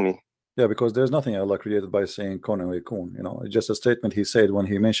show me. Yeah, because there's nothing Allah created by saying kun and yakun. It's just a statement he said when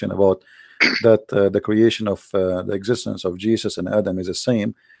he mentioned about that the creation of the existence of Jesus and Adam is the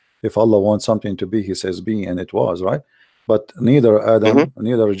same. If Allah wants something to be, He says be, and it was, right? But neither Adam,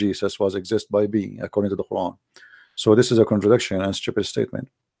 neither Jesus was exist by being, according to the Quran. So this is a contradiction and stupid statement.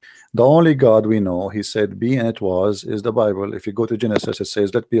 The only God we know, He said be and it was, is the Bible. If you go to Genesis, it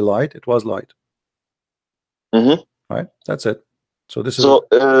says let be light, it was light. Right? That's it. So this is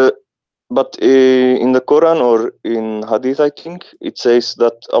but in the Quran or in Hadith, I think it says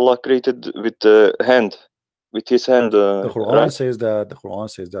that Allah created with the hand, with His hand. The Quran right? says that. The Quran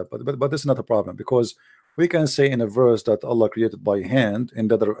says that. But this is not a problem, because we can say in a verse that Allah created by hand. In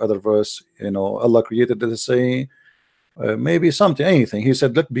the other verse, Allah created, let's say, maybe something, anything. He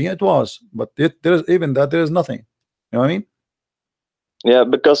said let be, it was. But there's even that there is nothing. You know what I mean? Yeah,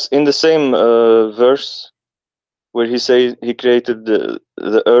 because in the same verse where He says He created the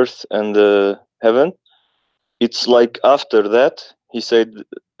earth and the heaven, it's like after that He said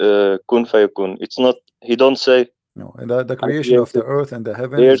kun fayakun. It's not. He don't say. No, and the creation of the earth and the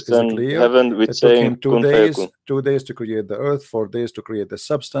heaven is clear. Heaven with it took saying Him 2 days, 2 days to create the earth, 4 days to create the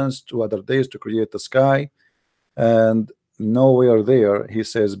substance, 2 other days to create the sky, and nowhere there He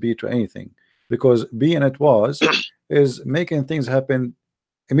says be to anything, because be and it was is making things happen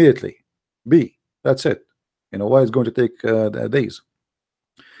immediately. Be, that's it. Why it's going to take days.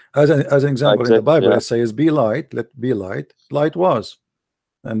 As an example, in the Bible, it says be light, let be light, light was,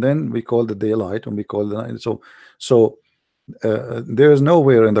 and then we call the daylight and we call the night. So there is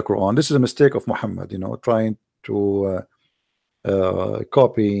nowhere in the Quran. This is a mistake of Muhammad, trying to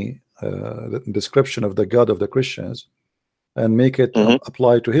copy the description of the God of the Christians and make it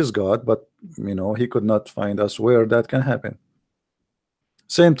apply to his God, but he could not find us where that can happen.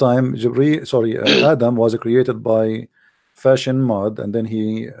 Same time, Adam was created by fashion mud, and then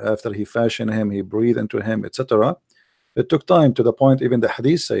after he fashioned him, he breathed into him, etc. It took time, to the point even the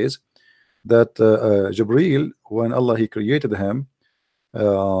hadith says that Jibreel, when Allah he created him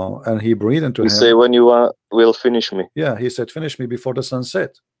and he breathed into You him, say when you will finish me. yeah, he said finish me before the sun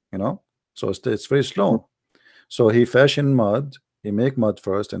set, you know. So it's very slow. So he fashioned mud, he make mud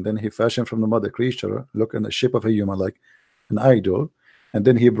first, and then he fashioned from the mud a creature look in the shape of a human, like an idol, and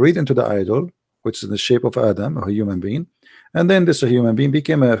then he breathed into the idol, which is in the shape of Adam, a human being, and then this human being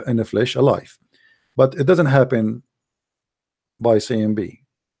became in the flesh alive. But it doesn't happen by saying B,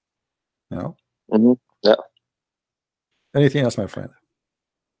 you know. Yeah. Anything else, my friend?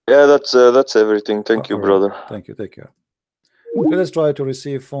 Yeah, that's everything. Thank you, All right. brother. Thank you. Take care. Let us try to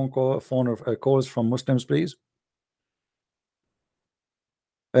receive calls from Muslims, please.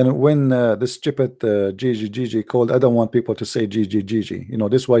 And when this stupid GG called, I don't want people to say GG. You know,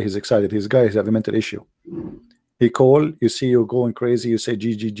 this is why he's excited. His guys have a mental issue. He called, you see you going crazy, you say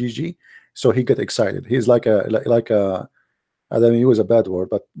GG, so he get excited. He's like a I don't use a bad word,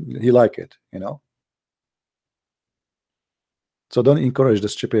 but he like it, you know. So don't encourage the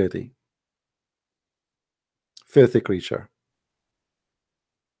stupidity. Filthy creature.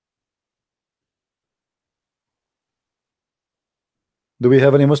 Do we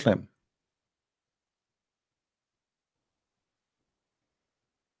have any Muslim?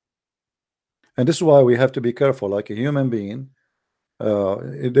 And this is why we have to be careful. Like a human being,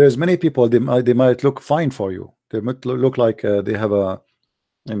 there's many people, they might look fine for you. They might look like they have a,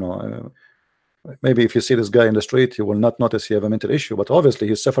 you know, maybe if you see this guy in the street, you will not notice he have a mental issue, but obviously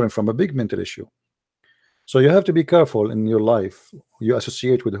he's suffering from a big mental issue. So you have to be careful in your life. You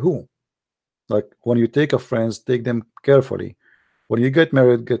associate with who. Like when you take a friends, take them carefully. When you get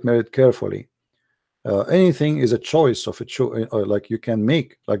married carefully. Anything is a choice of like you can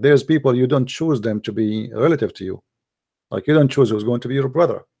make. Like there's people you don't choose them to be relative to you. Like you don't choose who's going to be your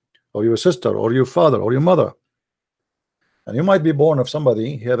brother or your sister or your father or your mother. And you might be born of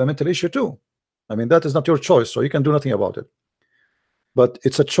somebody who have a mental issue too. I mean, that is not your choice, so you can do nothing about it. But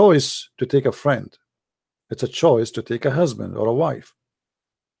it's a choice to take a friend. It's a choice to take a husband or a wife.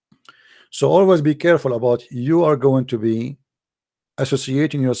 So always be careful about you are going to be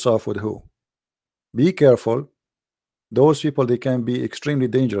associating yourself with who. Be careful. Those people, they can be extremely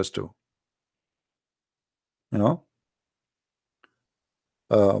dangerous too. You know,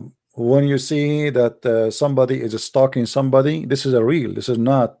 when you see that somebody is stalking somebody, this is a real. This is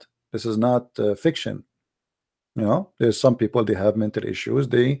not fiction. You know, there's some people, they have mental issues.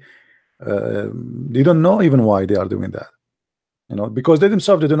 They don't know even why they are doing that. You know, because they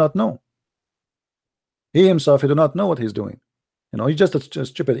themselves, they do not know. He himself, he do not know what he's doing. You know, he's just a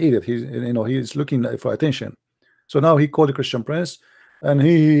stupid idiot. He's, you know, he's looking for attention. So now he called the Christian Prince, and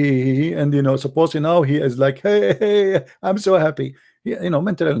and you know, supposedly now he is like, hey, I'm so happy. You know,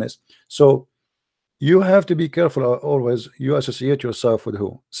 mental illness. So you have to be careful always. You associate yourself with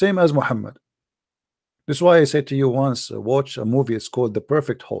who. Same as Muhammad. This is why I said to you once, watch a movie. It's called The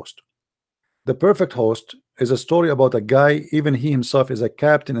Perfect Host. The Perfect Host is a story about a guy. Even he himself is a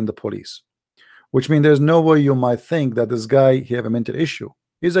captain in the police. Which means there's no way you might think that this guy he have a mental issue.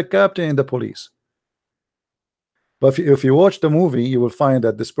 He's a captain in the police. But if you watch the movie, you will find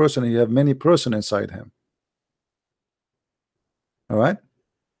that this person, he have many person inside him. All right.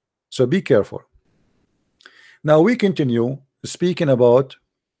 So be careful. Now we continue speaking about,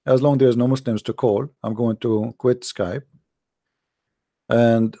 as long there's no Muslims to call, I'm going to quit Skype,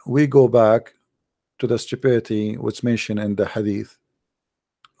 and we go back to the stupidity what's mentioned in the hadith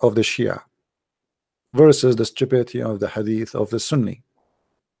of the Shia versus the stupidity of the hadith of the Sunni.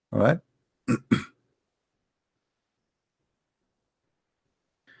 All right.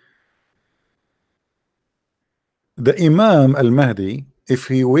 The Imam al-Mahdi, if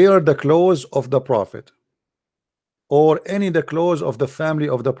he wear the clothes of the Prophet or any the clothes of the family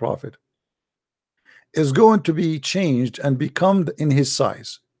of the Prophet, is going to be changed and become in his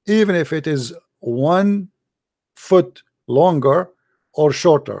size, even if it is 1 foot longer or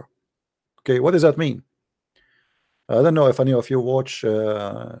shorter. Okay, what does that mean? I don't know if any of you watch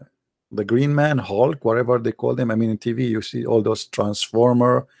the Green Man, Hulk, whatever they call them. I mean, in TV you see all those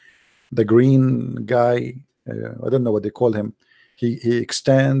Transformer, the green guy, I don't know what they call him. He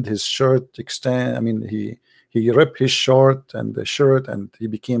extend his shirt, I mean, he ripped his short and the shirt, and he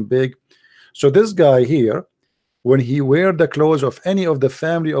became big. So this guy here, when he wear the clothes of any of the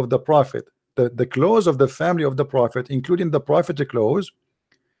family of the Prophet, the clothes of the family of the Prophet, including the Prophet clothes,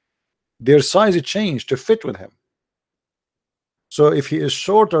 their size changed to fit with him. So if he is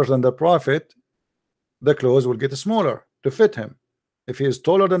shorter than the Prophet, the clothes will get smaller to fit him. If he is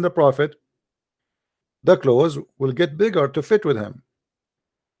taller than the Prophet, the clothes will get bigger to fit with him.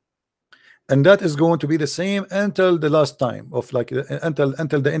 and that is going to be the same until the last time of like until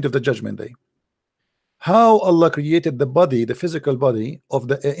the end of the judgment day. How Allah created the body, the physical body of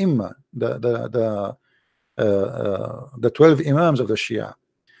the Imam, the 12 Imams of the Shia.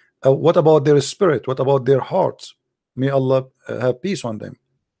 What about their spirit? What about their hearts? May Allah have peace on them.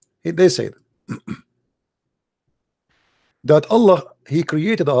 They said that Allah, He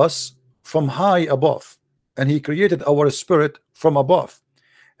created us from high above, and He created our spirit from above,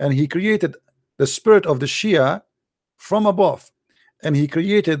 and He created the spirit of the Shia from above, and He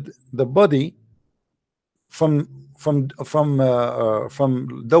created the body from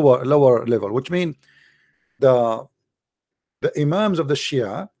lower level, which means the Imams of the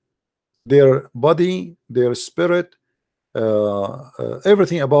Shia, their body, their spirit,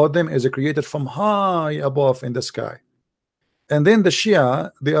 everything about them is created from high above in the sky. And then the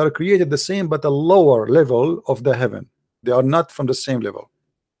Shia, they are created the same but a lower level of the heaven. They are not from the same level.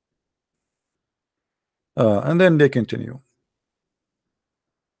 And then they continue.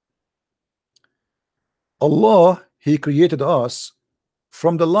 Allah, He created us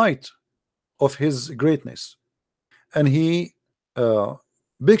from the light of His greatness, and He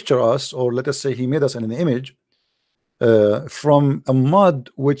picture us, or let us say He made us in an image from a mud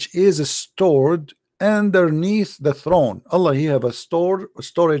which is stored underneath the throne. Allah, He have a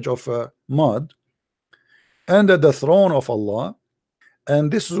storage of mud under the throne of Allah,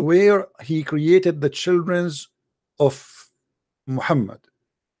 and this is where He created the childrens of Muhammad.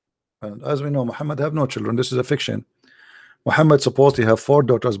 And as we know, Muhammad have no children. This is a fiction. Muhammad supposed to have 4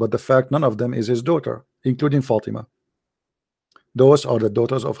 daughters, but the fact none of them is his daughter, including Fatima. Those are the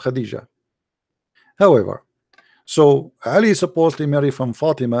daughters of Khadija. However, so Ali is supposed to marry from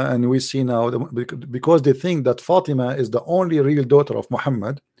Fatima, and we see now because they think that Fatima is the only real daughter of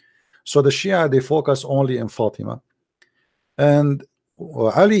Muhammad, so the Shia, they focus only in Fatima. And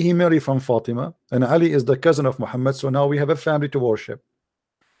Ali, he married from Fatima, and Ali is the cousin of Muhammad, so now we have a family to worship.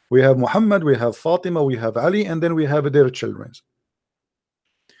 We have Muhammad, we have Fatima, we have Ali, and then we have their children.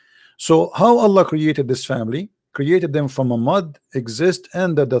 So how Allah created this family? Created them from a mud, exist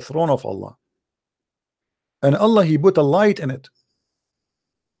under the throne of Allah. And Allah, He put a light in it.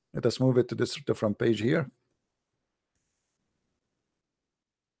 Let us move it to this different page here.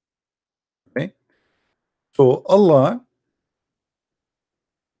 Okay. So Allah,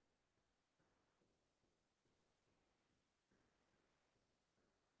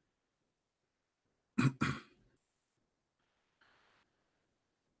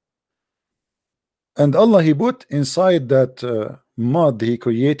 and Allah, He put inside that mud He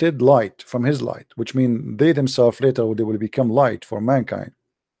created light from His light, which means they themselves later they will become light for mankind.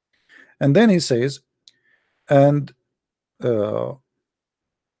 And then He says, and when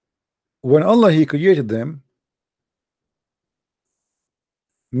Allah, He created them,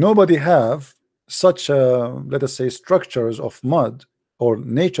 nobody have such let us say structures of mud or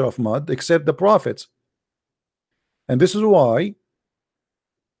nature of mud except the prophets. And this is why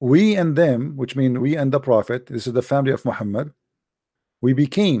we and them, which mean we and the prophet, this is the family of Muhammad, we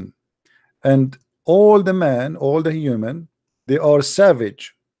became, and all the man, all the human, they are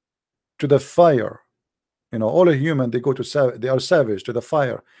savage to the fire. You know, all the human, they go to they are savage to the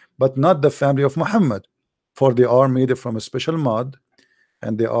fire, but not the family of Muhammad, for they are made from a special mud,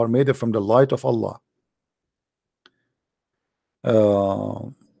 and they are made from the light of Allah.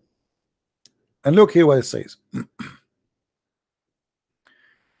 And look here what it says.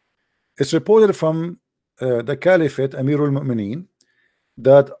 It's reported from the Caliphate Amirul Mu'mineen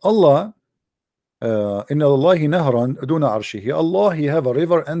that Allah, inna Allahi nahran duna arshihi, Allah, He have a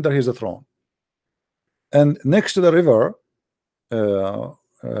river under His throne, and next to the river,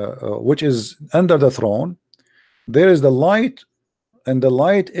 which is under the throne, there is the light, and the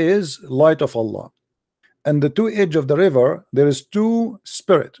light is light of Allah. And the two edge of the river, there is 2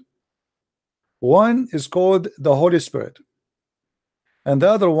 spirit. One is called the Holy Spirit, and the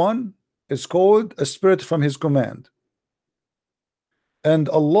other one is called a spirit from His command. And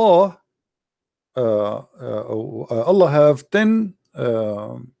Allah, Allah have 10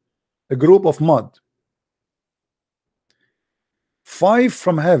 a group of mud, 5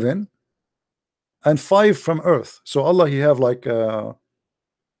 from heaven and 5 from earth. So Allah, He have like a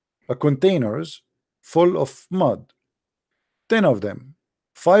containers full of mud, 10 of them.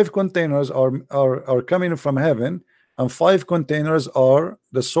 5 containers are coming from heaven, and 5 containers are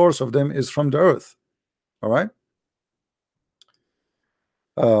the source of them is from the earth. All right.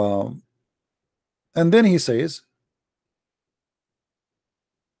 And then He says,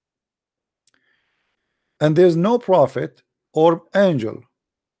 and there's no prophet or angel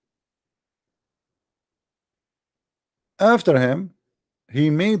after him he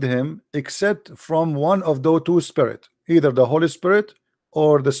made him except from one of those two spirits, either the Holy Spirit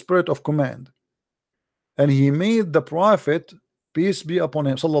or the spirit of command. And he made the prophet, peace be upon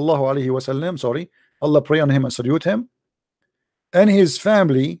him, sallallahu alaihi wasallam, sorry, Allah pray on him and salute him, and his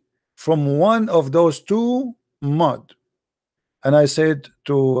family from one of those two mud. And I said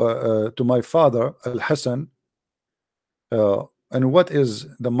to my father Al Hassan, and what is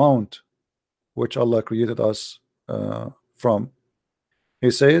the mount which Allah created us from?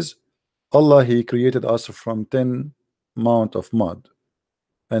 He says, Allah, he created us from 10 mount of mud,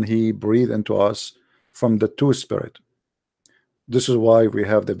 and he breathed into us from the two spirit. This is why we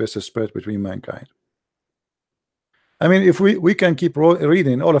have the best spirit between mankind. I mean, if we can keep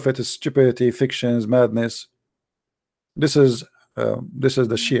reading, all of it is stupidity, fictions, madness. This is the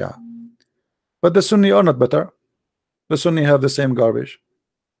Shia, but the Sunni are not better. The Sunni have the same garbage,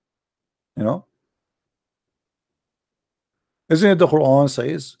 you know. Isn't it the Quran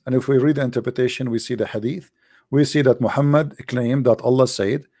says? And if we read the interpretation, we see the hadith, we see that Muhammad claimed that Allah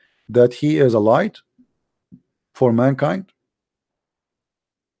said that he is a light for mankind.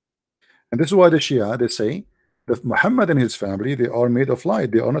 And this is why the Shia, they say that Muhammad and his family, they are made of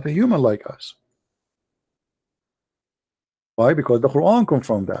light, they are not a human like us. Why? Because the Quran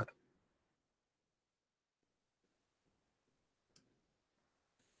confirmed that.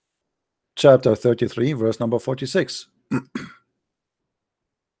 Chapter 33 verse number 46.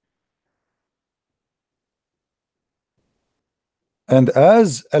 And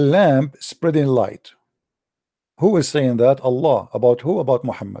as a lamp spreading light. Who is saying that? Allah. About who? About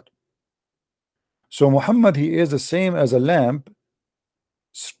Muhammad. So Muhammad, he is the same as a lamp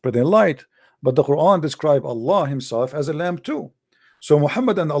spreading light, but the Quran describe Allah himself as a lamp too. So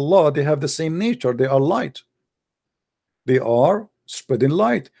Muhammad and Allah, they have the same nature. They are light, they are spreading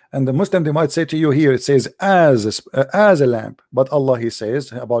light. And the Muslim, they might say to you here, it says as a lamp, but Allah, he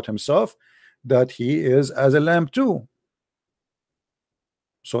says about himself that he is as a lamp too.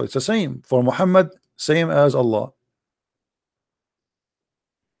 So it's the same for Muhammad, same as Allah.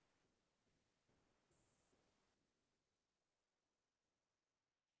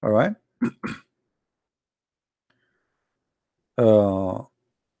 All right. If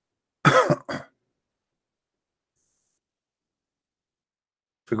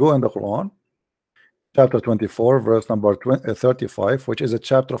we go in the Quran, chapter 24 verse number 35, which is a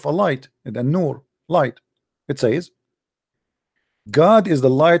chapter of a light, the Nur, light, it says, God is the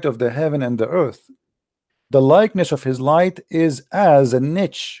light of the heaven and the earth. The likeness of his light is as a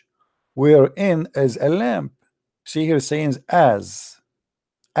niche wherein is a lamp. See here saying as.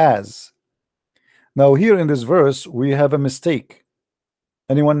 Now here in this verse we have a mistake.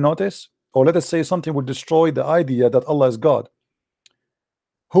 Anyone notice? Or let us say something would destroy the idea that Allah is God.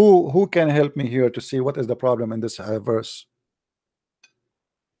 Who can help me here to see what is the problem in this verse?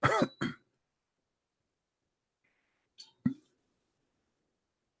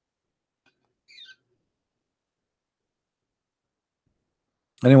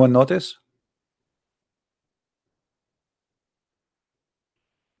 Anyone notice?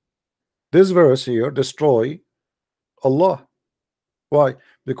 This verse here destroy Allah. Why?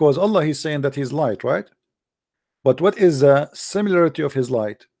 Because Allah, he's saying that he's light, right? But what is the similarity of his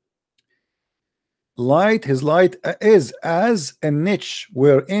light? His light is as a niche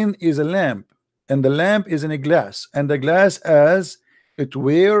wherein is a lamp, and the lamp is in a glass, and the glass as it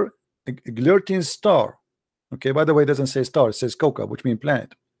were a glittering star. Okay, by the way, it doesn't say star, it says kawkab, which means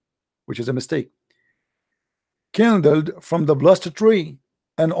planet, which is a mistake. Kindled from the blessed tree,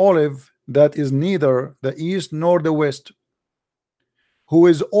 an olive that is neither the east nor the west, who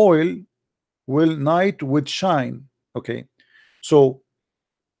is oil will night would shine. Okay, so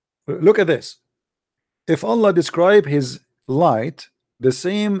look at this. If Allah describe his light the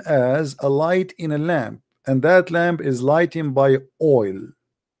same as a light in a lamp, and that lamp is lighting by oil,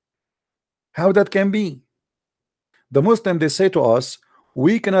 how that can be? The Muslim, they say to us,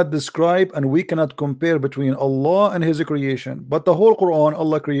 we cannot describe and we cannot compare between Allah and his creation, but the whole Quran,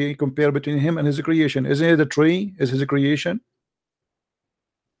 Allah compare between him and his creation. Isn't it the tree is his creation?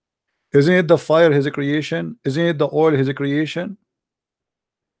 Isn't it the fire his creation? Isn't it the oil his creation?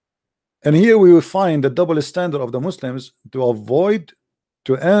 And here we will find the double standard of the Muslims to avoid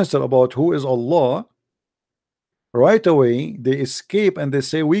to answer about who is Allah. Right away they escape and they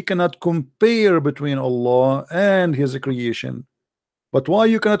say we cannot compare between Allah and his creation. But why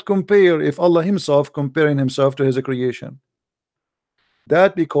you cannot compare if Allah himself comparing himself to his creation?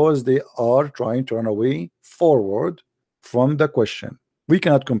 That because they are trying to run away forward from the question. We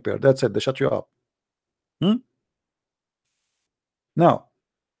cannot compare. That's it. They shut you up. Now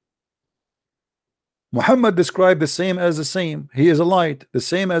Muhammad described the same as the same. He is a light, the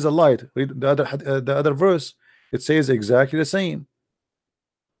same as a light. Read the other verse. It says exactly the same.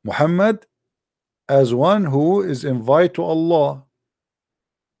 Muhammad as one who is invited to Allah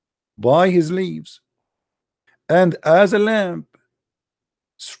by his leaves, and as a lamp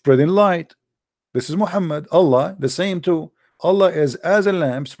spreading light. This is Muhammad. Allah the same too. Allah is as a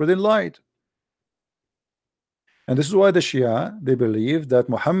lamp spreading light. And this is why the Shia, they believe that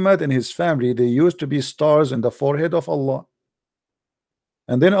Muhammad and his family, they used to be stars in the forehead of Allah,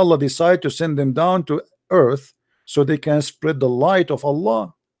 and then Allah decided to send them down to earth so they can spread the light of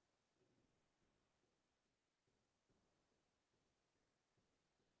Allah.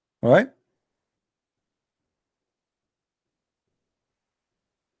 Right?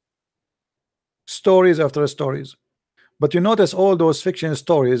 Stories after stories. But you notice all those fiction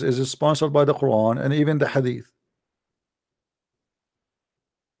stories is sponsored by the Quran and even the Hadith.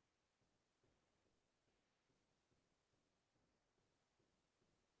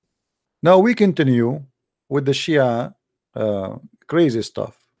 Now we continue with the Shia crazy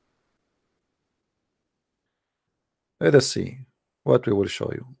stuff. Let us see what we will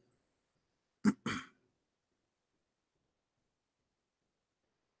show you.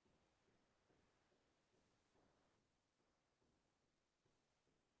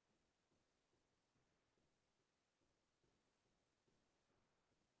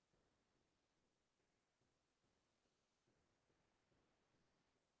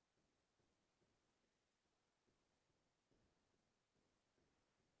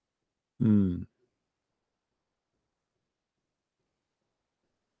 Hmm.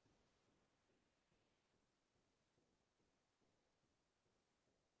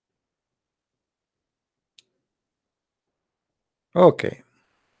 Okay.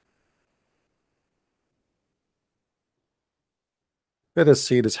 Let us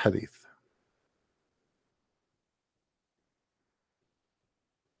see this hadith.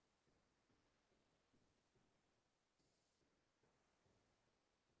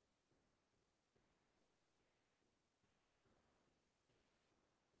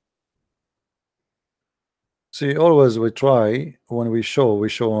 See, always we try when we show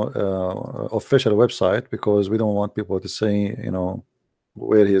official website, because we don't want people to say, you know,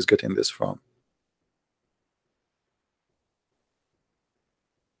 where he is getting this from.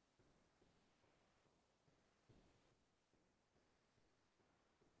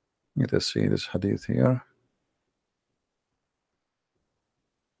 Let us see this hadith here.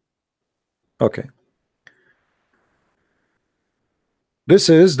 Okay. This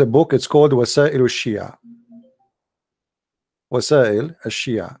is the book. It's called Wasail al-Shia. Wasail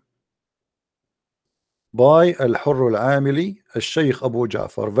al-Shia by Al-Hurr al-Amili al-Shaykh Abu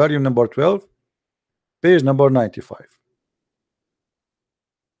Ja'far, volume number 12, page number 95.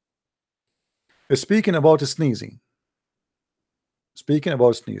 Speaking about sneezing. Speaking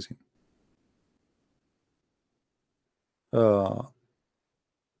about sneezing.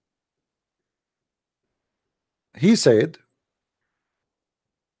 He said,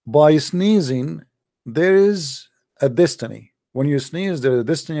 by sneezing there is a destiny. When you sneeze, there is a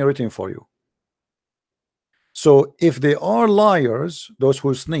destiny written for you. So if they are liars, those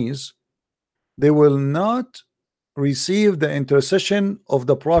who sneeze, they will not receive the intercession of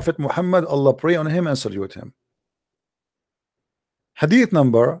the Prophet Muhammad. Allah pray on him and salute him. Hadith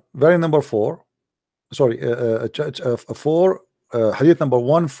number, very number 4, sorry, 4, hadith number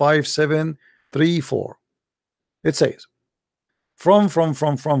 15734. It says, from,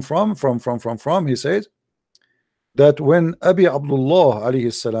 he says that when Abi Abdullah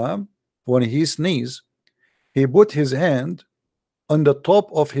alayhi salam, when he sneezed, he put his hand on the top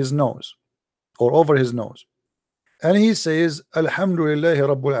of his nose or over his nose, and he says, Alhamdulillahi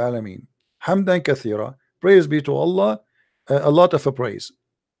Rabbil Alameen, Hamdan Kathira, praise be to Allah, a lot of praise.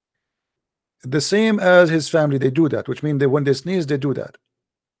 The same as his family, they do that, which means that when they sneeze, they do that.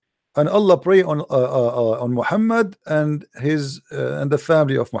 And Allah pray on Muhammad and his and the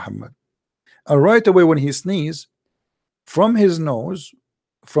family of Muhammad. And right away when he sneezes, from his nose,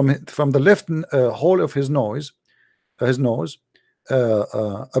 from the left hole of his nose,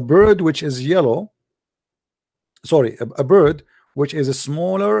 a bird which is yellow, sorry, a bird which is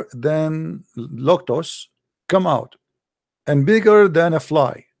smaller than lotus come out and bigger than a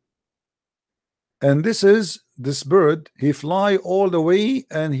fly. And this bird, he fly all the way,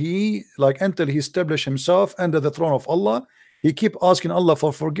 and he, like, until he establish himself under the throne of Allah, he keep asking Allah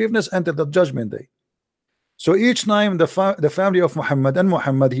for forgiveness until the judgment day. So each time the family of Muhammad and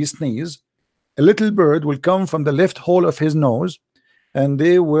Muhammad he sneeze, a little bird will come from the left hole of his nose, and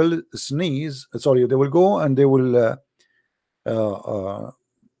they will sneeze, sorry, they will go and they will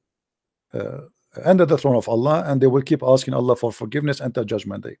under the throne of Allah, and they will keep asking Allah for forgiveness until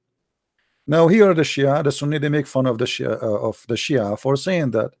Judgment Day. Now here the Shia, the Sunni, they make fun of the Shia for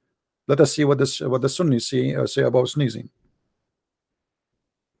saying that. Let us see what the Sunnis say about sneezing.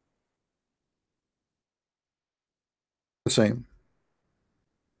 The same,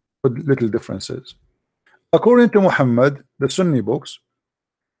 with little differences. According to Muhammad, the Sunni books,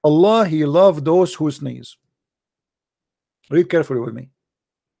 Allah, He loved those who sneeze. Read carefully with me.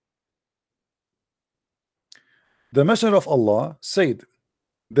 The Messenger of Allah said,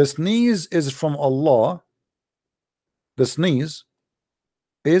 the sneeze is from Allah. The sneeze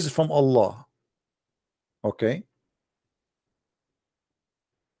is from Allah. Okay.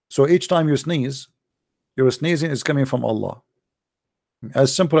 So each time you sneeze, your sneezing is coming from Allah.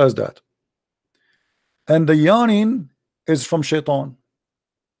 As simple as that. And the yawning is from Shaitan.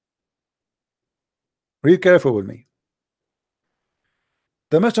 Read carefully with me.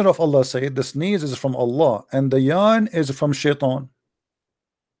 The Messenger of Allah said, the sneeze is from Allah and the yawn is from Shaitan.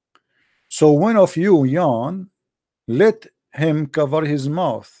 So when of you yawn, let him cover his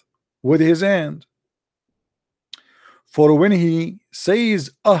mouth with his hand. For when he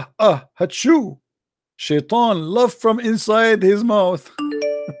says, hachu, Shaitan laugh from inside his mouth.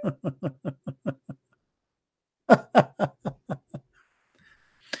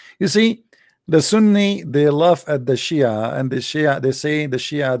 You see, the Sunni, they laugh at the Shia, and the Shia, they say the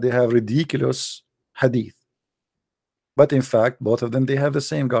Shia, they have ridiculous hadith. But in fact, both of them, they have the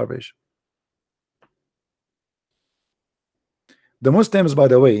same garbage. The Muslims, by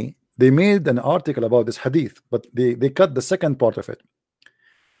the way, they made an article about this hadith, but they cut the second part of it.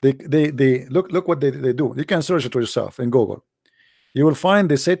 They look what they do. You can search it for yourself in Google. You will find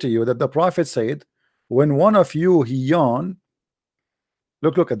they say to you that the Prophet said, when one of you he yawn,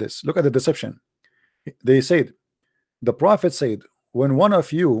 look at this, look at the deception. They said, the Prophet said, when one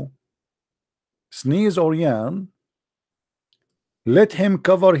of you sneeze or yawn, let him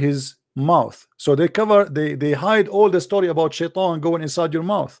cover his mouth. So they hide all the story about Shaitan going inside your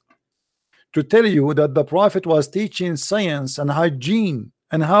mouth to tell you that the Prophet was teaching science and hygiene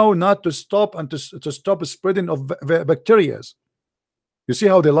and how not to stop and to stop spreading of bacteria. You see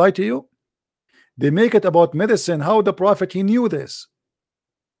how they lie to you? They make it about medicine, how the Prophet, he knew this.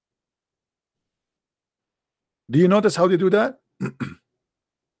 Do you notice how they do that?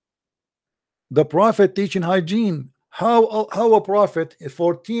 The Prophet teaching hygiene. How a Prophet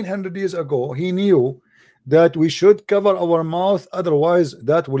 1400 years ago, he knew that we should cover our mouth, otherwise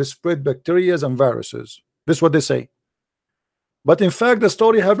that will spread bacteria and viruses. This is what they say. But in fact, the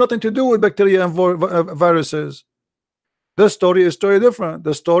story have nothing to do with bacteria and viruses. The story is totally different.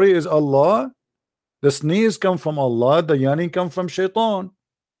 The story is Allah. The sneeze come from Allah. The yawning come from Shaitan.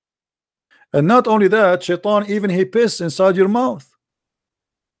 And not only that, Shaitan even he piss inside your mouth.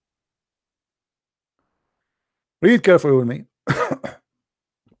 Read carefully with me.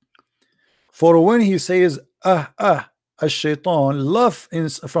 For when he says a Shaitan laugh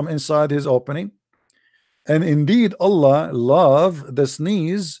from inside his opening, and indeed Allah love the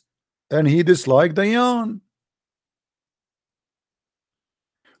sneeze and he dislike the yawn.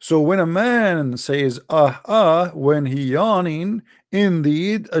 So when a man says when he yawning,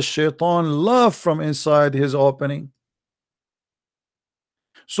 indeed a Shaitan laugh from inside his opening.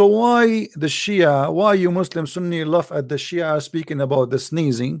 So why the Shia, why you Muslim Sunni laugh at the Shia speaking about the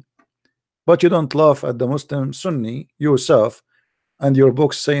sneezing, but you don't laugh at the Muslim Sunni yourself and your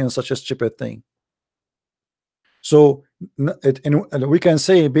books saying such a stupid thing? So we can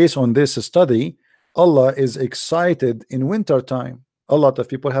say based on this study, Allah is excited in winter time. A lot of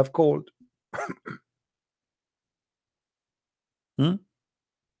people have cold. All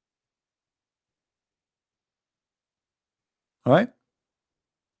right?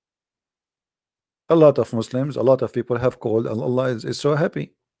 A lot of Muslims, a lot of people have cold, and Allah is so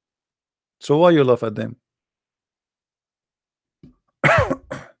happy. So why you laugh at them?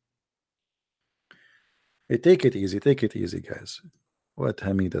 Hey, take it easy, guys. What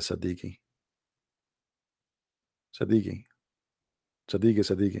Hamida Sadiqi? Sadiqi.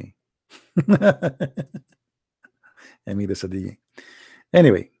 Hamida Sadiqi.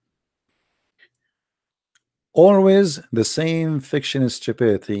 Anyway, always the same fiction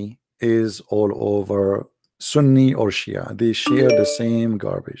stupidity is all over Sunni or Shia. They share the same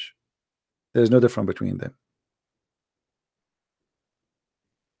garbage. There's no difference between them.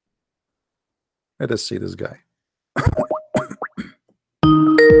 Let us see this guy.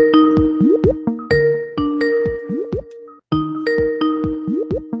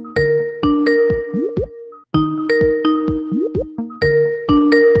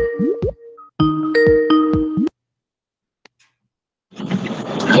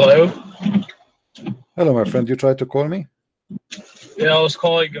 Hello? Hello, my friend. You tried to call me? Yeah, I was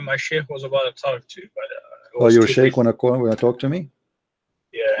calling and my sheikh was about to talk to you, but it Oh, was your too sheikh late. wanna talk to me?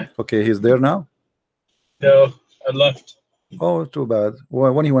 Yeah. Okay, he's there now. No, I left Oh, too bad.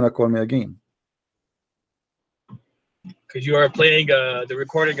 When he wanna call me again? because you are playing the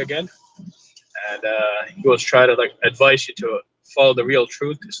recording again, and he was trying to like advise you to follow the real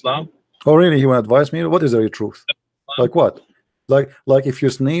truth, Islam. Oh, really? He wanna advise me? What is the real truth? Like what? Like if you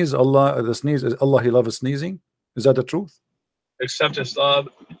sneeze, Allah, the sneeze is Allah. He loves sneezing. Is that the truth? Accept Islam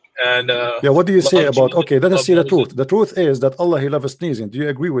and Yeah. What do you say love about? Jesus, Okay, let us love see the Moses. truth. The truth is that Allah He loves sneezing. Do you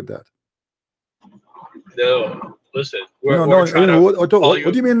agree with that? No, listen, No, we're no. trying to follow What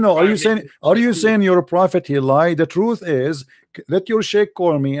you. do you mean? No. Are Trying you to make saying? Are you saying your prophet he lied? The truth is, let your sheikh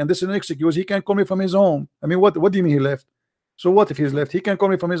call me, and this is an excuse. He can call me from his home. I mean, what? What do you mean he left? So what if he's left? He can call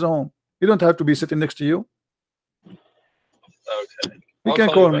me from his home. You don't have to be sitting next to you. Okay, He I'll can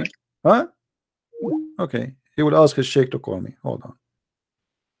call you call me, back. huh? Okay. He will ask his sheikh to call me. Hold on.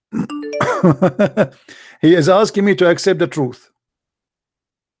 He is asking me to accept the truth.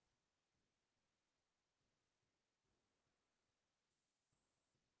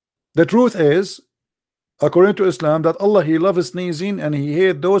 The truth is, according to Islam, that Allah He loves sneezing and He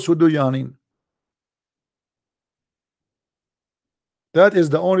hates those who do yawning. That is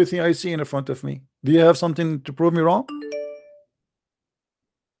the only thing I see in front of me. Do you have something to prove me wrong?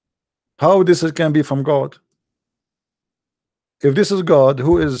 How this can be from God? If this is God,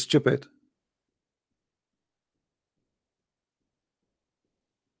 who is stupid?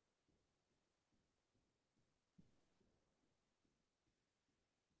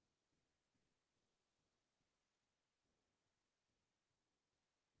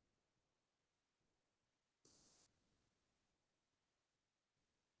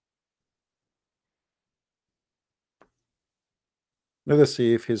 Let us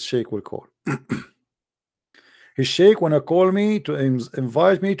see if his sheikh will call. His sheikh wanna call me to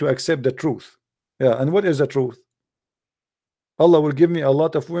invite me to accept the truth. Yeah, and what is the truth? Allah will give me a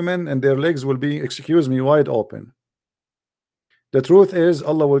lot of women and their legs will be, excuse me, wide open. The truth is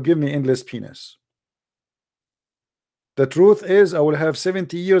Allah will give me endless penis. The truth is I will have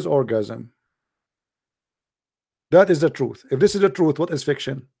 70 years orgasm. That is the truth. If this is the truth, what is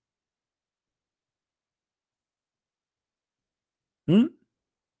fiction? Hmm?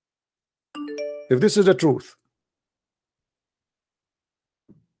 If this is the truth,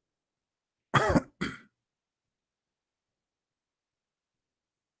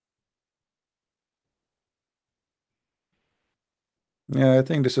 yeah, I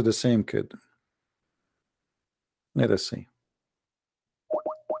think this is the same kid. Let us see.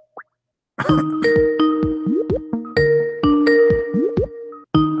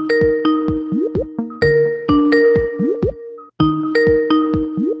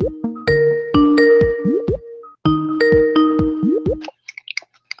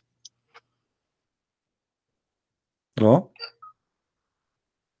 Hello?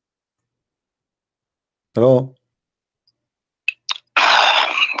 Hello?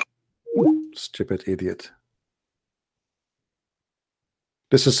 Stupid idiot.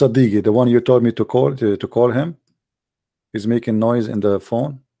 This is Sadigi, the one you told me to call him. He's making noise in the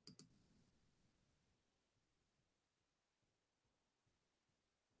phone.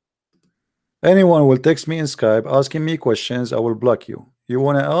 Anyone will text me in Skype asking me questions, I will block you. You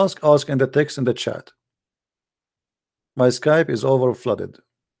want to ask in the text in the chat. My Skype is over flooded.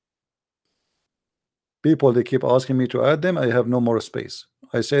 People, they keep asking me to add them. I have no more space.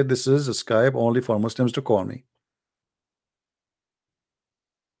 I said this is a Skype only for Muslims to call me.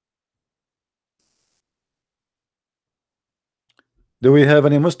 Do we have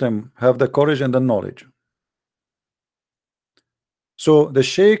any Muslim have the courage and the knowledge? So the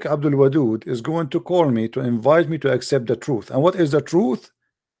Sheikh Abdul Wadud is going to call me to invite me to accept the truth. And what is the truth?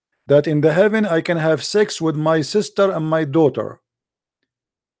 That in the heaven I can have sex with my sister and my daughter.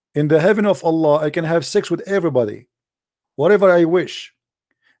 In the heaven of Allah I can have sex with everybody, whatever I wish.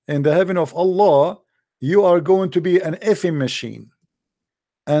 In the heaven of Allah you are going to be an effing machine,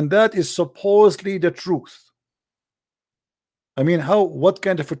 and that is supposedly the truth. I mean, how, what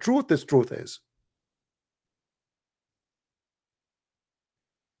kind of a truth this truth is?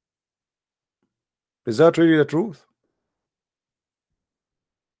 Is that really the truth?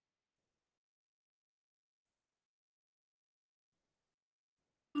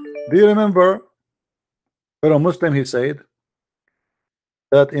 Do you remember when a Muslim he said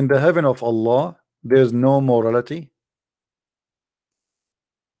that in the heaven of Allah there's no morality?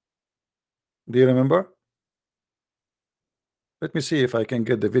 Do you remember? Let me see if I can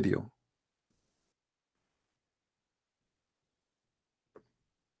get the video.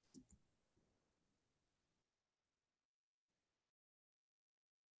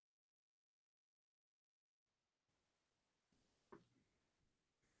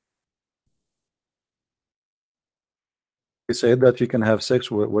 said that you can have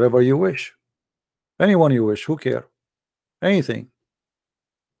sex with whatever you wish, anyone you wish, who care, anything.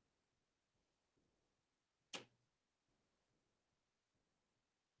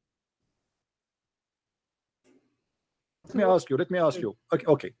 Let me ask you.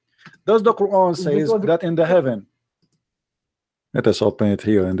 Okay. Does the Quran says that in the heaven? Let us open it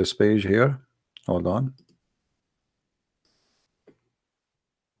here in this page here. Hold on.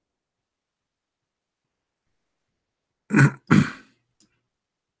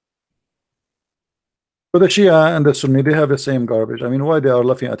 So the Shia and the Sunni, they have the same garbage. I mean, why they are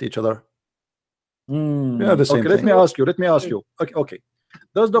laughing at each other? They have the same thing. Let me ask you. Okay.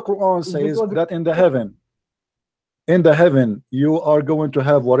 Does the Quran says that in the heaven, you are going to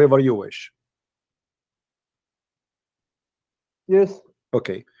have whatever you wish? Yes.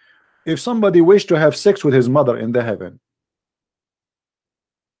 Okay. If somebody wished to have sex with his mother in the heaven,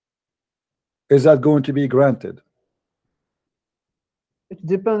 is that going to be granted? It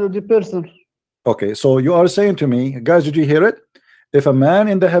depends on the person. Okay, so you are saying to me, guys, did you hear it? If a man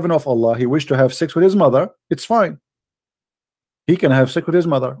in the heaven of Allah, he wished to have sex with his mother, it's fine. He can have sex with his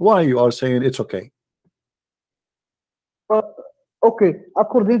mother. Why you are saying it's okay? Okay,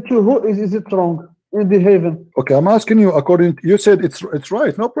 according to who is it wrong in the heaven? Okay, I'm asking you. According, you said it's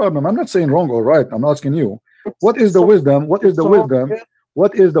right. No problem. I'm not saying wrong or right. I'm asking you. What is the wisdom? What is the wisdom?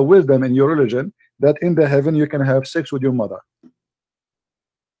 What is the wisdom in your religion that in the heaven you can have sex with your mother?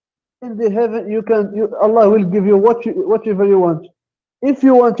 In the heaven, Allah will give you whatever you want. If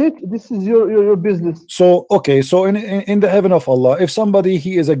you want it, this is your business. So okay, so in the heaven of Allah, if somebody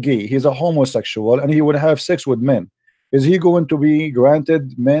he is a gay, he's a homosexual, and he would have sex with men, is he going to be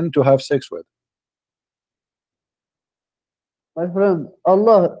granted men to have sex with? My friend,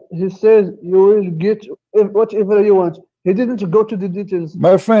 Allah, He says you will get whatever you want. He didn't go to the details.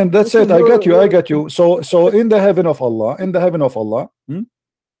 My friend, that's it. I got you. So in the heaven of Allah, in the heaven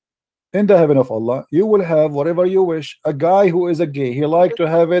of Allah, you will have whatever you wish. A guy who is a gay, he like to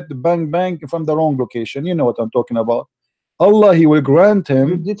have it bang bang from the wrong location. You know what I'm talking about. Allah, he will grant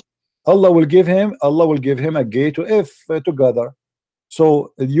him. Allah will give him a gay to if together.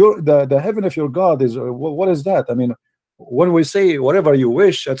 So the heaven of your God is what is that? I mean, when we say whatever you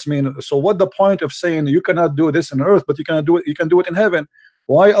wish, that's mean. So what the point of saying you cannot do this on earth, but you cannot do it? You can do it in heaven.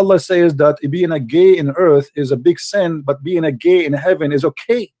 Why Allah says that being a gay in earth is a big sin, but being a gay in heaven is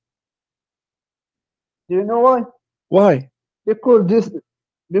okay? Do you know why? Why? Because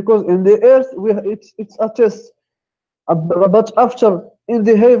in the earth it's a test, but after in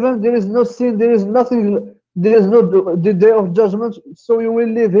the heaven there is no sin, there is nothing, there is no the day of judgment. So you will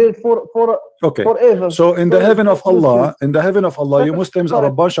live here forever. So in the heaven of Allah, you Muslims are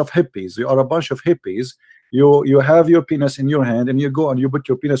a bunch of hippies. You are a bunch of hippies. You have your penis in your hand and you go and you put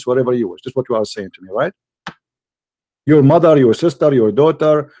your penis wherever you wish. That's what you are saying to me, right? Your mother, your sister, your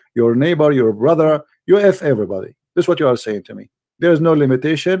daughter, your neighbor, your brother, you F everybody. This is what you are saying to me. There is no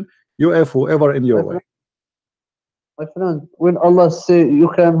limitation. You F whoever in your way. My friend, when Allah say you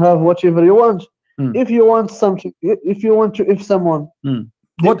can have whatever you want, if you want something, if you want to if someone,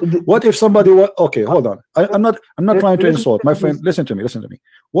 what if somebody? Okay, hold on. I'm not trying to insult, my friend. Listen to me.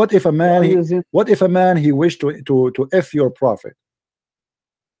 What if a man? He wished to F your prophet?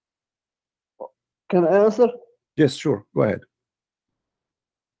 Can I answer? Yes, sure. Go ahead.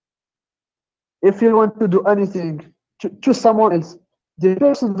 If you want to do anything to someone else, the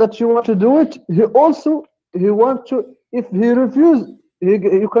person that you want to do it, he want to. If he refuse,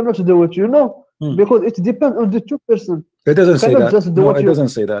 you cannot do it. You know, because it depends on the two person. It doesn't say that. No, it doesn't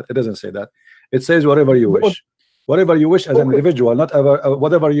say that. It doesn't say that. It says whatever you wish. Whatever you wish as an individual, not ever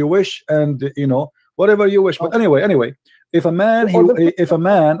whatever you wish, and whatever you wish. But anyway, if a man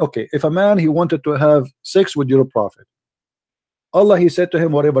he wanted to have sex with your prophet, Allah, he said to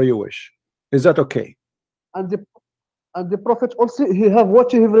him, whatever you wish. Is that okay? And the prophet also, he have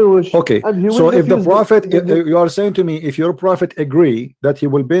whatever he wish. Okay, so if the prophet, you are saying to me, if your prophet agree that he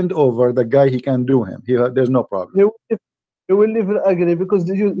will bend over the guy, he can do him. There's no problem. He will never agree because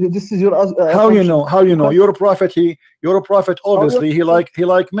this is your. How you know? How you know? Your prophet, obviously he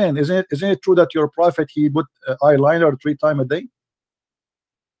like men. Isn't it true that your prophet he put eyeliner 3 times a day?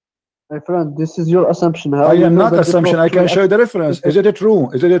 My friend, this is your assumption. I am not assumption. I can show you the reference. Is it true?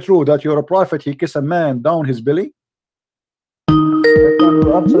 Is it true that you're a prophet? He kiss a man down his belly?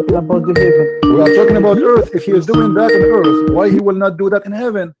 We are talking about the heaven. We are talking about earth. If he is doing that on earth, why he will not do that in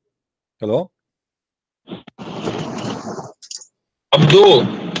heaven? Hello? Abdul.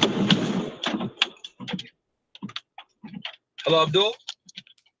 Hello, Abdul.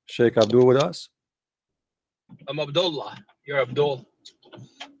 Sheikh Abdul with us? I'm Abdullah. You're Abdul.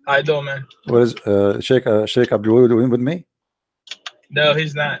 How you doing, man? What is Sheikh Abdul doing with me? No,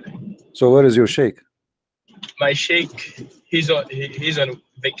 he's not. So where is your sheikh? My sheikh, he's on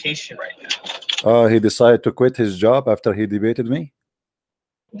vacation right now. He decided to quit his job after he debated me.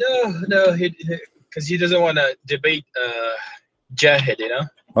 No, because he doesn't want to debate Jahid, you know.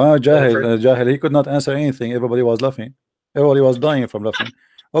 Jahil, he could not answer anything. Everybody was laughing. Everybody was dying from laughing.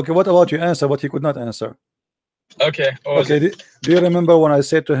 Okay, what about you answer what he could not answer? Okay. Okay, do you remember when I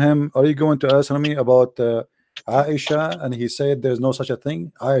said to him, are you going to answer me about Aisha? And he said there's no such a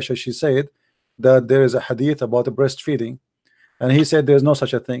thing. Aisha, she said that there is a hadith about breastfeeding, and he said there's no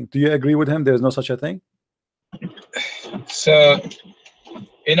such a thing. Do you agree with him? There's no such a thing. So,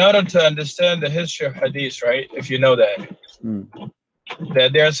 in order to understand the history of hadith, right? If you know that,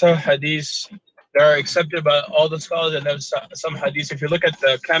 that there are some hadiths that are accepted by all the scholars, and there's some hadiths. If you look at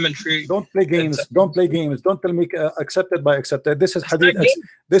the commentary, don't play games. Don't play games. Don't tell me accepted by accepted. This is hadith.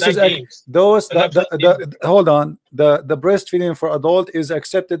 This is those. Hold on. The breastfeeding for adult is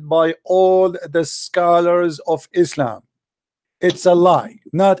accepted by all the scholars of Islam. It's a lie.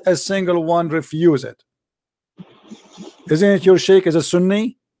 Not a single one refuse it. Isn't it your sheikh is a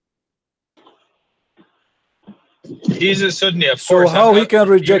Sunni? He's a Sunni, of so course. So how he can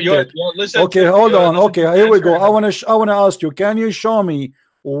reject it? Okay, hold on. Okay, here we go. I want to ask you. Can you show me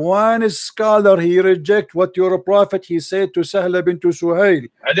one scholar he reject what your prophet he said to Sahla bint Suhail?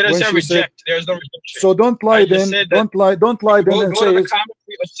 I didn't say reject. There's no rejection. So don't lie then. Don't lie then and say. Go to the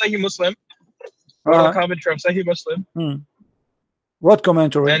commentary of Sahih Muslim. Go to the commentary of Sahih Muslim. What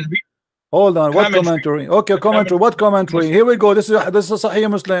commentary? Hold on. What commentary? Okay, commentary. What commentary? Here we go. This is Sahih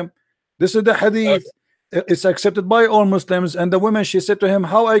Muslim. This is the hadith. Okay. It's accepted by all Muslims. And the woman, she said to him,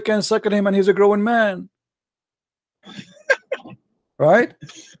 how I can suckle him and he's a growing man. Right?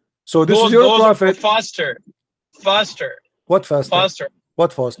 So this is your prophet. Foster. What foster? Foster.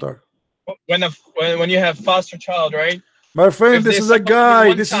 What foster? When you have foster child, right? My friend, this is a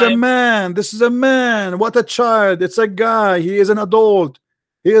guy. This is a man. This is a man. What a child. It's a guy. He is an adult.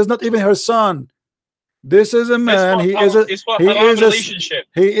 He is not even her son. This is a man. He is a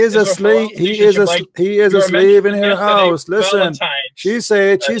slave. He is a slave in her house. Listen. She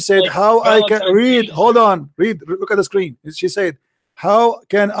said, how I can read. Hold on. Read. Look at the screen. She said, how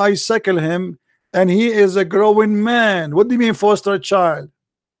can I suckle him? And he is a growing man. What do you mean foster a child?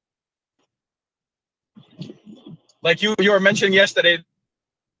 Like you were mentioning yesterday,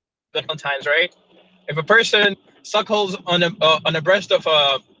 Valentine's, right? If a person suckles on a breast of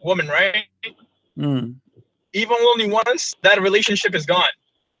a woman, right? Even only once, that relationship is gone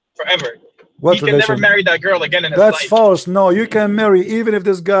forever. What he can never marry that girl again in his life. That's false. No, you can marry even if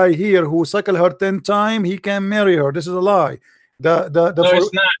this guy here who suckled her 10 times, he can marry her. This is a lie. No,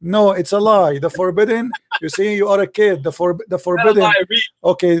 it's not. No, it's a lie. The forbidden. You see, you are a kid. The forbidden.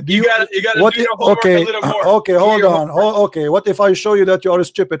 Okay. You gotta do your homework a little more. Okay, hold on. Okay. What if I show you that you are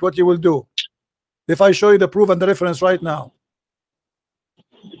stupid? What you will do? If I show you the proof and the reference right now.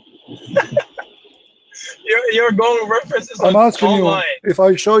 You're going references. I'm asking you. If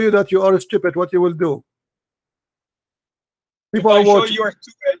I show you that you are stupid, what you will do? People are watching.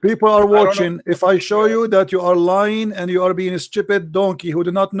 People are watching. If I show you that you are lying and you are being a stupid donkey who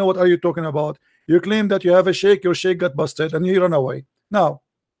do not know what are you talking about, you claim that you have a sheikh, your sheikh got busted, and you run away. Now,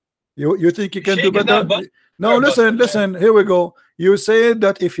 you think you can do better? No, listen. Here we go. You said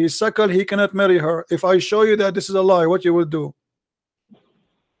that if he suckled, he cannot marry her. If I show you that this is a lie, what you will do?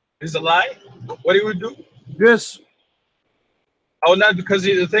 It's a lie. What you would do? Yes. I will not, because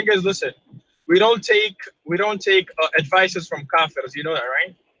the thing is, listen. We don't take advices from kafirs. You know that,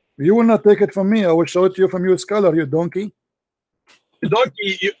 right? You will not take it from me. I will show it to you from your scholar, you donkey. The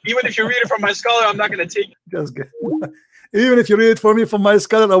donkey. Even if you read it from my scholar, I'm not going to take it. Just get. Even if you read it for me from my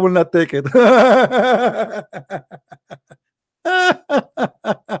scholar, I will not take it.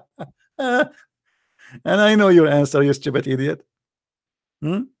 And I know your answer, you stupid idiot.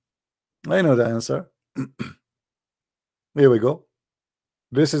 I know the answer. Here we go.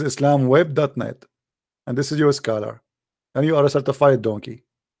 This is islamweb.net, and this is your scholar, and you are a certified donkey.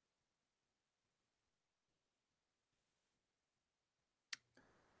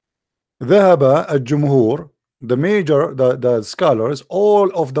 ذهب الجمهور, the scholars, all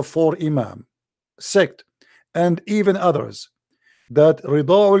of the 4 imam sect, and even others, that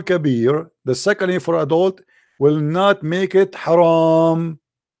rida'ul kabir, the suckling for adult, will not make it haram.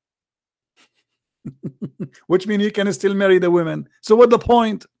 Which means he can still marry the women. So what the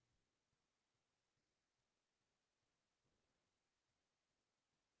point?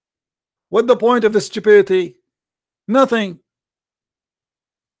 What the point of the stupidity? Nothing.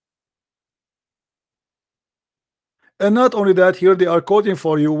 And not only that, here they are quoting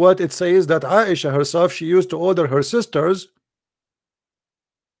for you what it says that Aisha herself, she used to order her sisters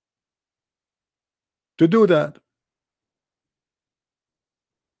to do that.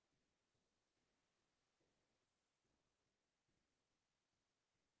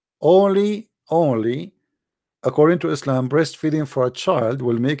 Only according to Islam, breastfeeding for a child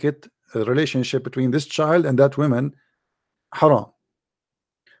will make it a relationship between this child and that woman haram.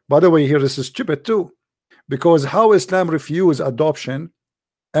 By the way, here this is stupid too, because how Islam refuse adoption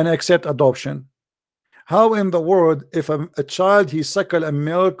and accept adoption? How in the world, if a child he suckle a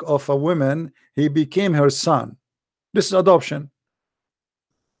milk of a woman, he became her son? This is adoption.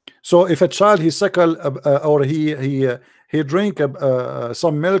 So if a child he suckle or he drink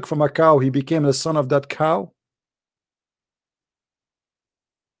some milk from a cow, he became the son of that cow.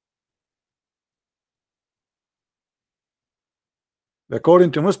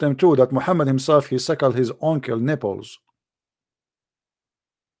 According to Muslim too, that Muhammad himself he suckled his uncle nipples.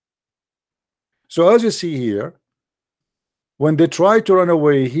 So as you see here, when they try to run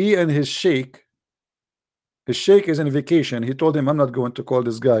away, he and his sheikh is on vacation. He told him, I'm not going to call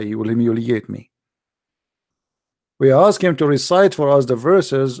this guy, he will humiliate me. We ask him to recite for us the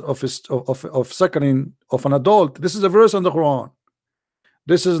verses of suckling of an adult. This is a verse on the Quran.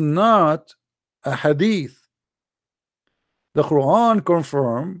 This is not a hadith. The Quran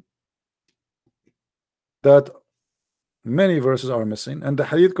confirm that many verses are missing, and the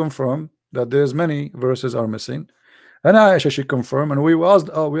hadith confirm that there's many verses are missing. And Aisha she confirm, and we asked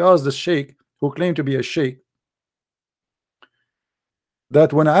the sheikh who claimed to be a sheikh,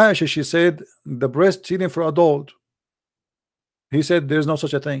 that when Aisha she said the breastfeeding for adult, he said there's no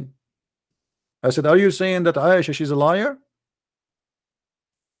such a thing. I said, are you saying that Aisha she's a liar?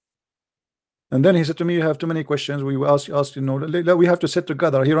 And then he said to me, you have too many questions. We ask you know, we have to sit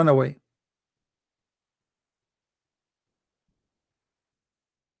together. He ran away.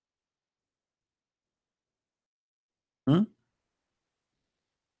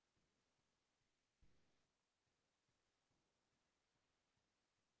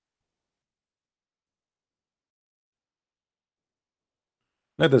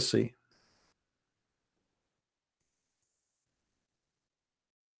 Let us see.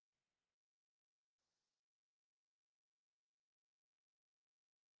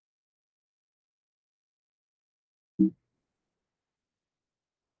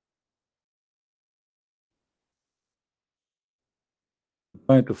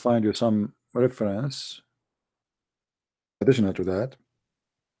 Trying to find you some reference additional to that.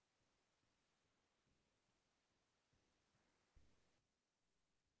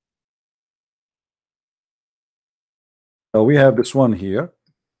 So we have this one here.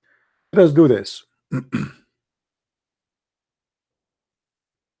 Let us do this.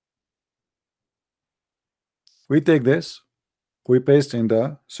 We take this, we paste in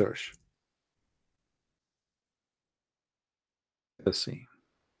the search. Let's see.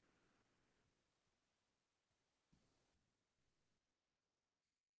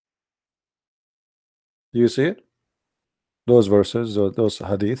 Do you see it? Those verses, those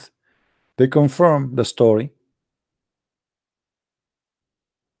hadith, they confirm the story.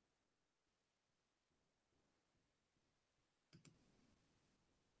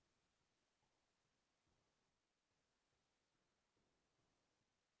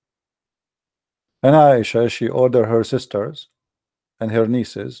 And Aisha, she ordered her sisters and her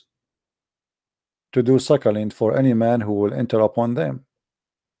nieces to do suckling for any man who will enter upon them.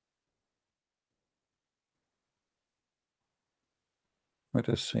 Let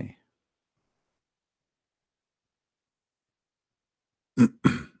us see.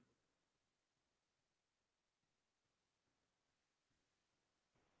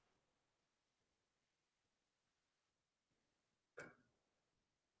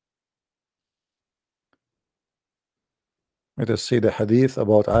 Let us see the hadith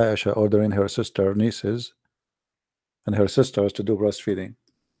about Aisha ordering her sister, nieces, and her sisters to do breastfeeding.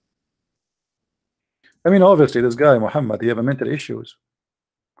 I mean, obviously, this guy Muhammad, he have mental issues.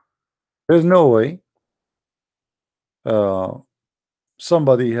 There's no way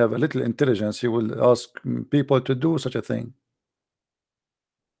somebody have a little intelligence, he will ask people to do such a thing.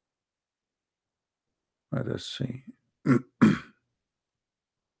 Let us see.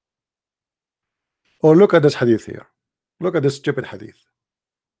 Or look at this hadith here. Look at this stupid hadith.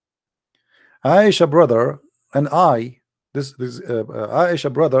 Aisha brother and Aisha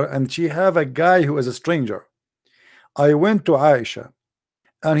brother, and she have a guy who is a stranger. I went to Aisha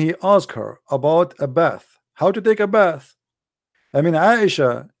and he asked her about a bath, how to take a bath. I mean,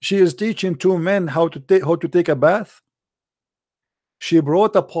 Aisha, she is teaching two men how to take a bath. She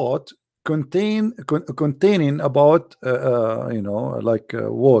brought a pot containing about you know, like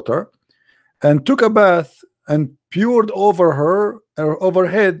water, and took a bath and poured over her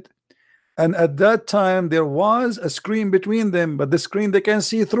overhead And at that time there was a screen between them, but the screen they can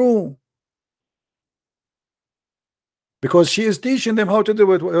see through, because she is teaching them how to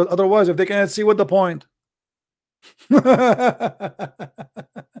do it. Otherwise, if they cannot see, what the point? I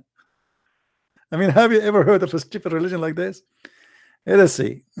mean, have you ever heard of a stupid religion like this? Let's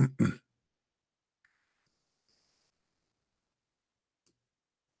see.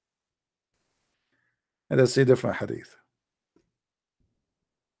 Let's see different hadith.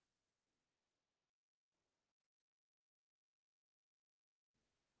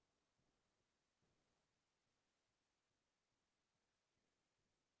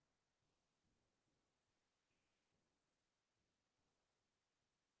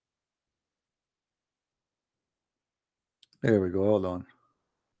 There we go. Hold on.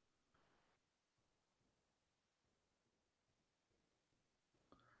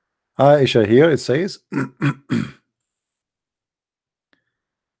 Aisha here, it says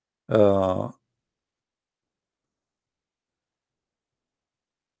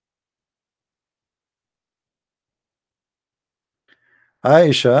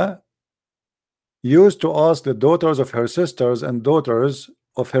Aisha used to ask the daughters of her sisters and daughters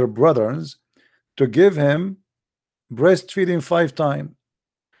of her brothers to give him breastfeeding 5 times,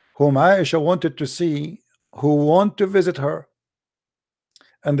 whom Aisha wanted to see, who want to visit her.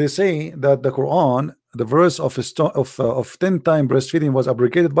 And they say that the Quran, the verse of 10 times breastfeeding was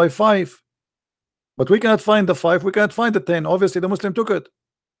abrogated by 5, but we cannot find the 5, we cannot find the 10. Obviously the Muslim took it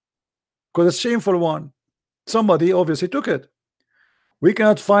because it's shameful one. Somebody obviously took it. We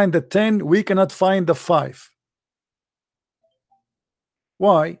cannot find the 10, we cannot find the 5.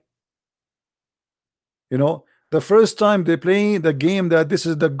 Why? You know, the first time they play the game that this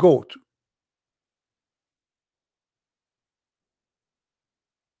is the goat.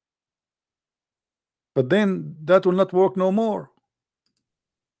 But then that will not work no more.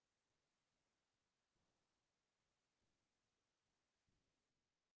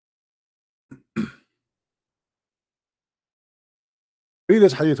 Read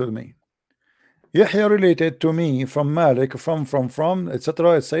this hadith with me. Yahya related to me from Malik from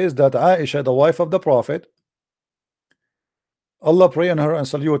etc. It says that Aisha, the wife of the Prophet, Allah pray on her and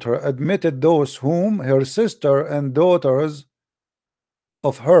salute her, admitted those whom her sister and daughters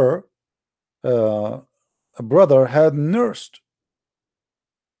of her brother had nursed,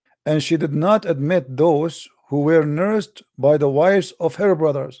 and she did not admit those who were nursed by the wives of her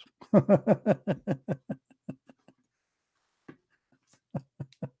brothers.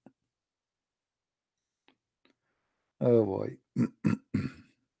 Oh boy.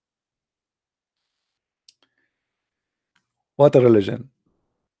 What a religion.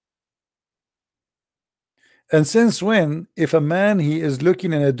 And since when, if a man he is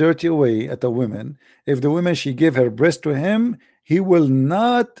looking in a dirty way at a woman, if the woman she give her breast to him, he will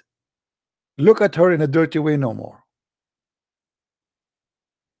not look at her in a dirty way no more.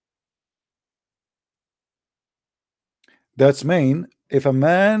 That's mean if a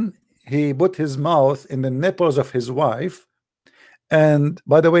man he put his mouth in the nipples of his wife, and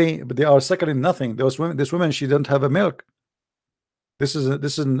by the way, they are suckling nothing. Those women, this woman, she doesn't have a milk. This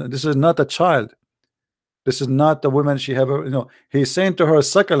is not a child. This is not the woman she have a, you know, he's saying to her,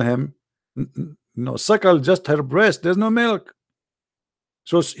 suckle him. No, suckle just her breast. There's no milk.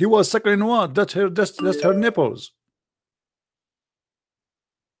 So he was suckling what? That's her, just her nipples.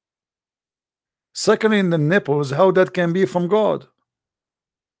 Suckling the nipples, how that can be from God?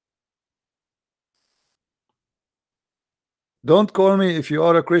 Don't call me if you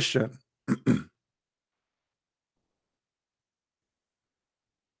are a Christian.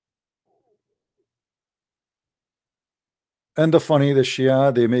 And the funny, the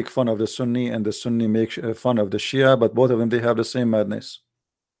Shia, they make fun of the Sunni, and the Sunni make fun of the Shia, but both of them, they have the same madness.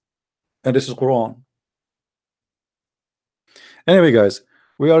 And this is Quran. Anyway, guys,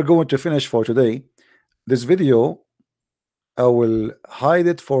 we are going to finish for today. This video, I will hide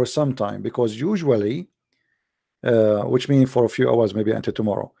it for some time, because usually, which means for a few hours, maybe until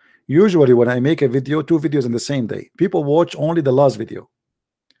tomorrow. Usually when I make a video, 2 videos in the same day, people watch only the last video.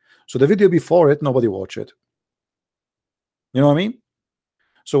 So the video before it, nobody watch it. You know what I mean?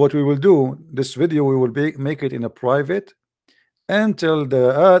 So what we will do, this video we will make it in a private until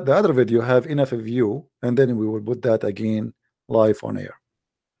the other video have enough view, and then we will put that again live on air,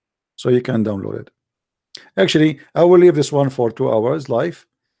 so you can download it. Actually, I will leave this one for 2 hours live,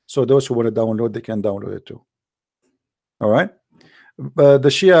 so those who want to download, they can download it too. All right. The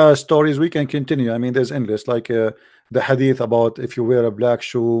Shia stories we can continue. I mean, there's endless, like the hadith about if you wear a black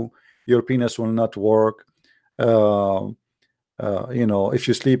shoe, your penis will not work. You know, if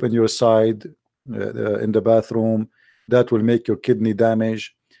you sleep on your side in the bathroom, that will make your kidney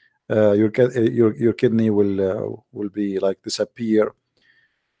damage. your kidney will be like disappear.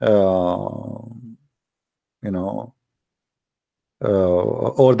 You know,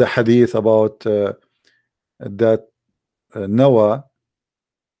 or the hadith about that Noah,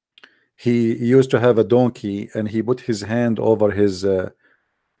 he used to have a donkey and he put his hand over his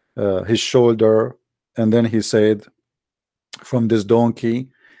shoulder, and then he said, from this donkey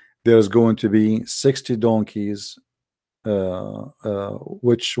there's going to be 60 donkeys,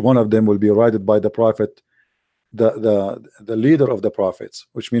 which one of them will be ridden by the prophet, the leader of the prophets,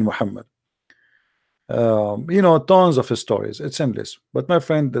 which mean Muhammad. You know, tons of stories. It's endless. But my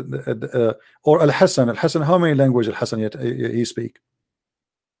friend, or Al-Hassan, how many languages Al-Hassan yet he speak?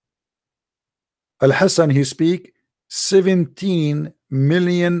 Al-Hassan, he speak 17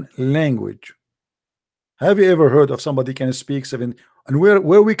 million language. Have you ever heard of somebody can speak 7? And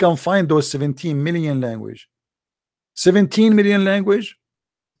where we can find those 17 million language? 17 million language?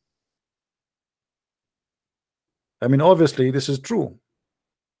 I mean, obviously this is true,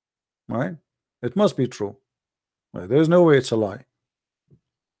 right? It must be true. There's no way it's a lie.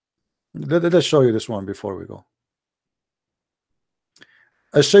 Let's show you this one before we go.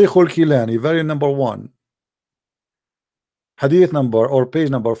 Al-Shaykh al-Kilani, very number 1, hadith number or page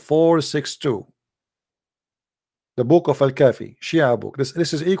number 462, the book of Al-Kafi, Shia book.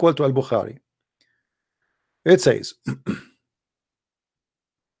 This is equal to Al-Bukhari. It says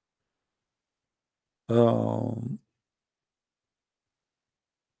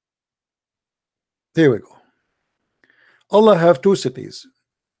here we go. Allah have 2 cities.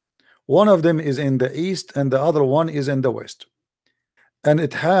 One of them is in the east and the other one is in the west. And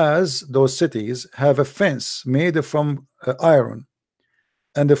it has, those cities have a fence made from iron.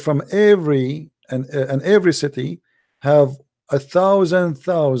 And from every city have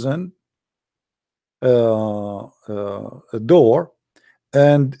 1,000 door,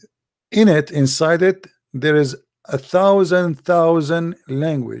 and in it, inside it, there is 1,000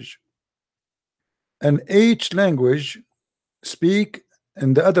 language, and each language speak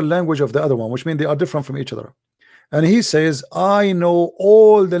in the other language of the other one, which means they are different from each other. And he says, I know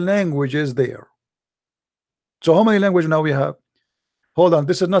all the languages there. So how many languages now we have? Hold on,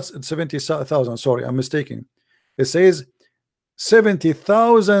 this is not 70,000. Sorry, I'm mistaken. It says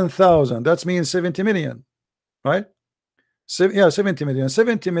 70,000. That means 70 million, right? Yeah, 70 million.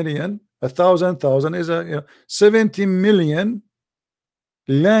 70 million, 1,000 is a 70 million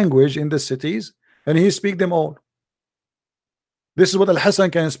language in the cities, and he speak them all. This is what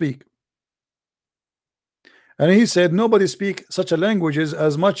Al-Hassan can speak. And he said nobody speak such a languages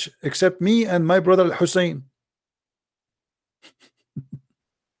as much except me and my brother Al-Hussein.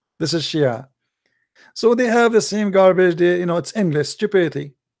 This is Shia. So they have the same garbage. They, it's endless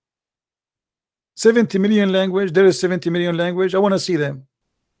stupidity. 70 million language. There is 70 million language. I want to see them.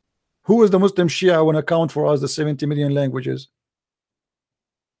 Who is the Muslim Shia? I want to count for us the 70 million languages.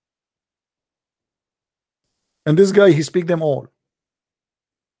 And this guy, he speak them all.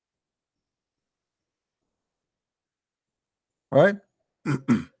 Right?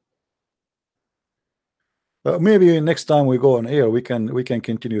 Maybe next time we go on air, we can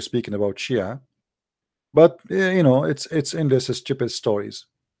continue speaking about Shia. But it's endless stupid stories,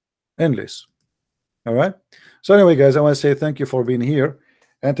 endless. All right. So anyway, guys, I want to say thank you for being here.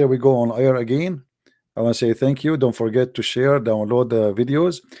 Until we go on air again, I want to say thank you. Don't forget to share, download the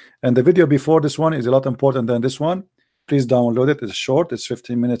videos, and the video before this one is a lot important than this one. Please download it. It's short. It's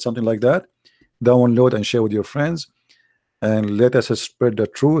 15 minutes, something like that. Download and share with your friends. And let us spread the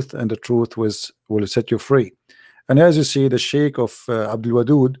truth, and the truth will set you free. And as you see, the Sheikh of Abdul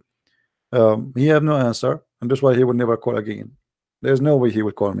Wadud, he have no answer, and that's why he will never call again. There's no way he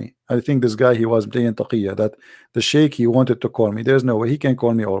will call me. I think this guy, he was playing taqiyya, that the Sheikh, he wanted to call me. There's no way he can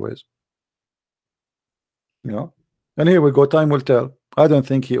call me always. And here we go. Time will tell. I don't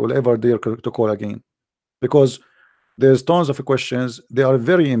think he will ever dare to call again, because there's tons of questions. They are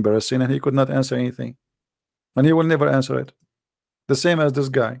very embarrassing, and he could not answer anything. And he will never answer it. The same as this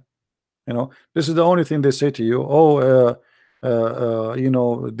guy. This is the only thing they say to you. Oh,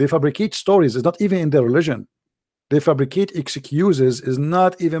 they fabricate stories. It's not even in their religion. They fabricate excuses. Is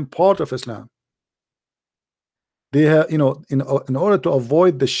not even part of Islam. They have, in order to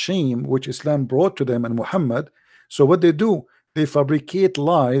avoid the shame which Islam brought to them and Muhammad. So what they do, they fabricate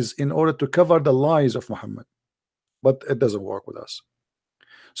lies in order to cover the lies of Muhammad. But it doesn't work with us.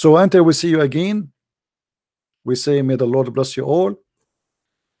 So until we see you again, we say, may the Lord bless you all,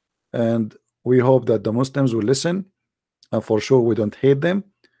 and we hope that the Muslims will listen, and for sure we don't hate them.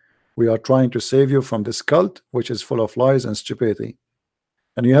 We are trying to save you from this cult which is full of lies and stupidity.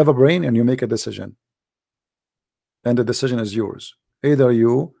 And you have a brain, and you make a decision, and the decision is yours. Either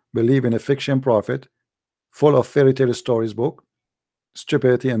you believe in a fiction prophet full of fairy tale stories book,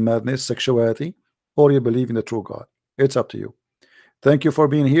 stupidity and madness, sexuality, or you believe in the true God. It's up to you. Thank you for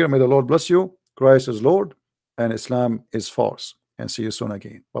being here. May the Lord bless you. Christ is Lord and Islam is false. And see you soon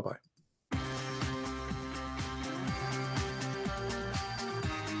again. Bye-bye.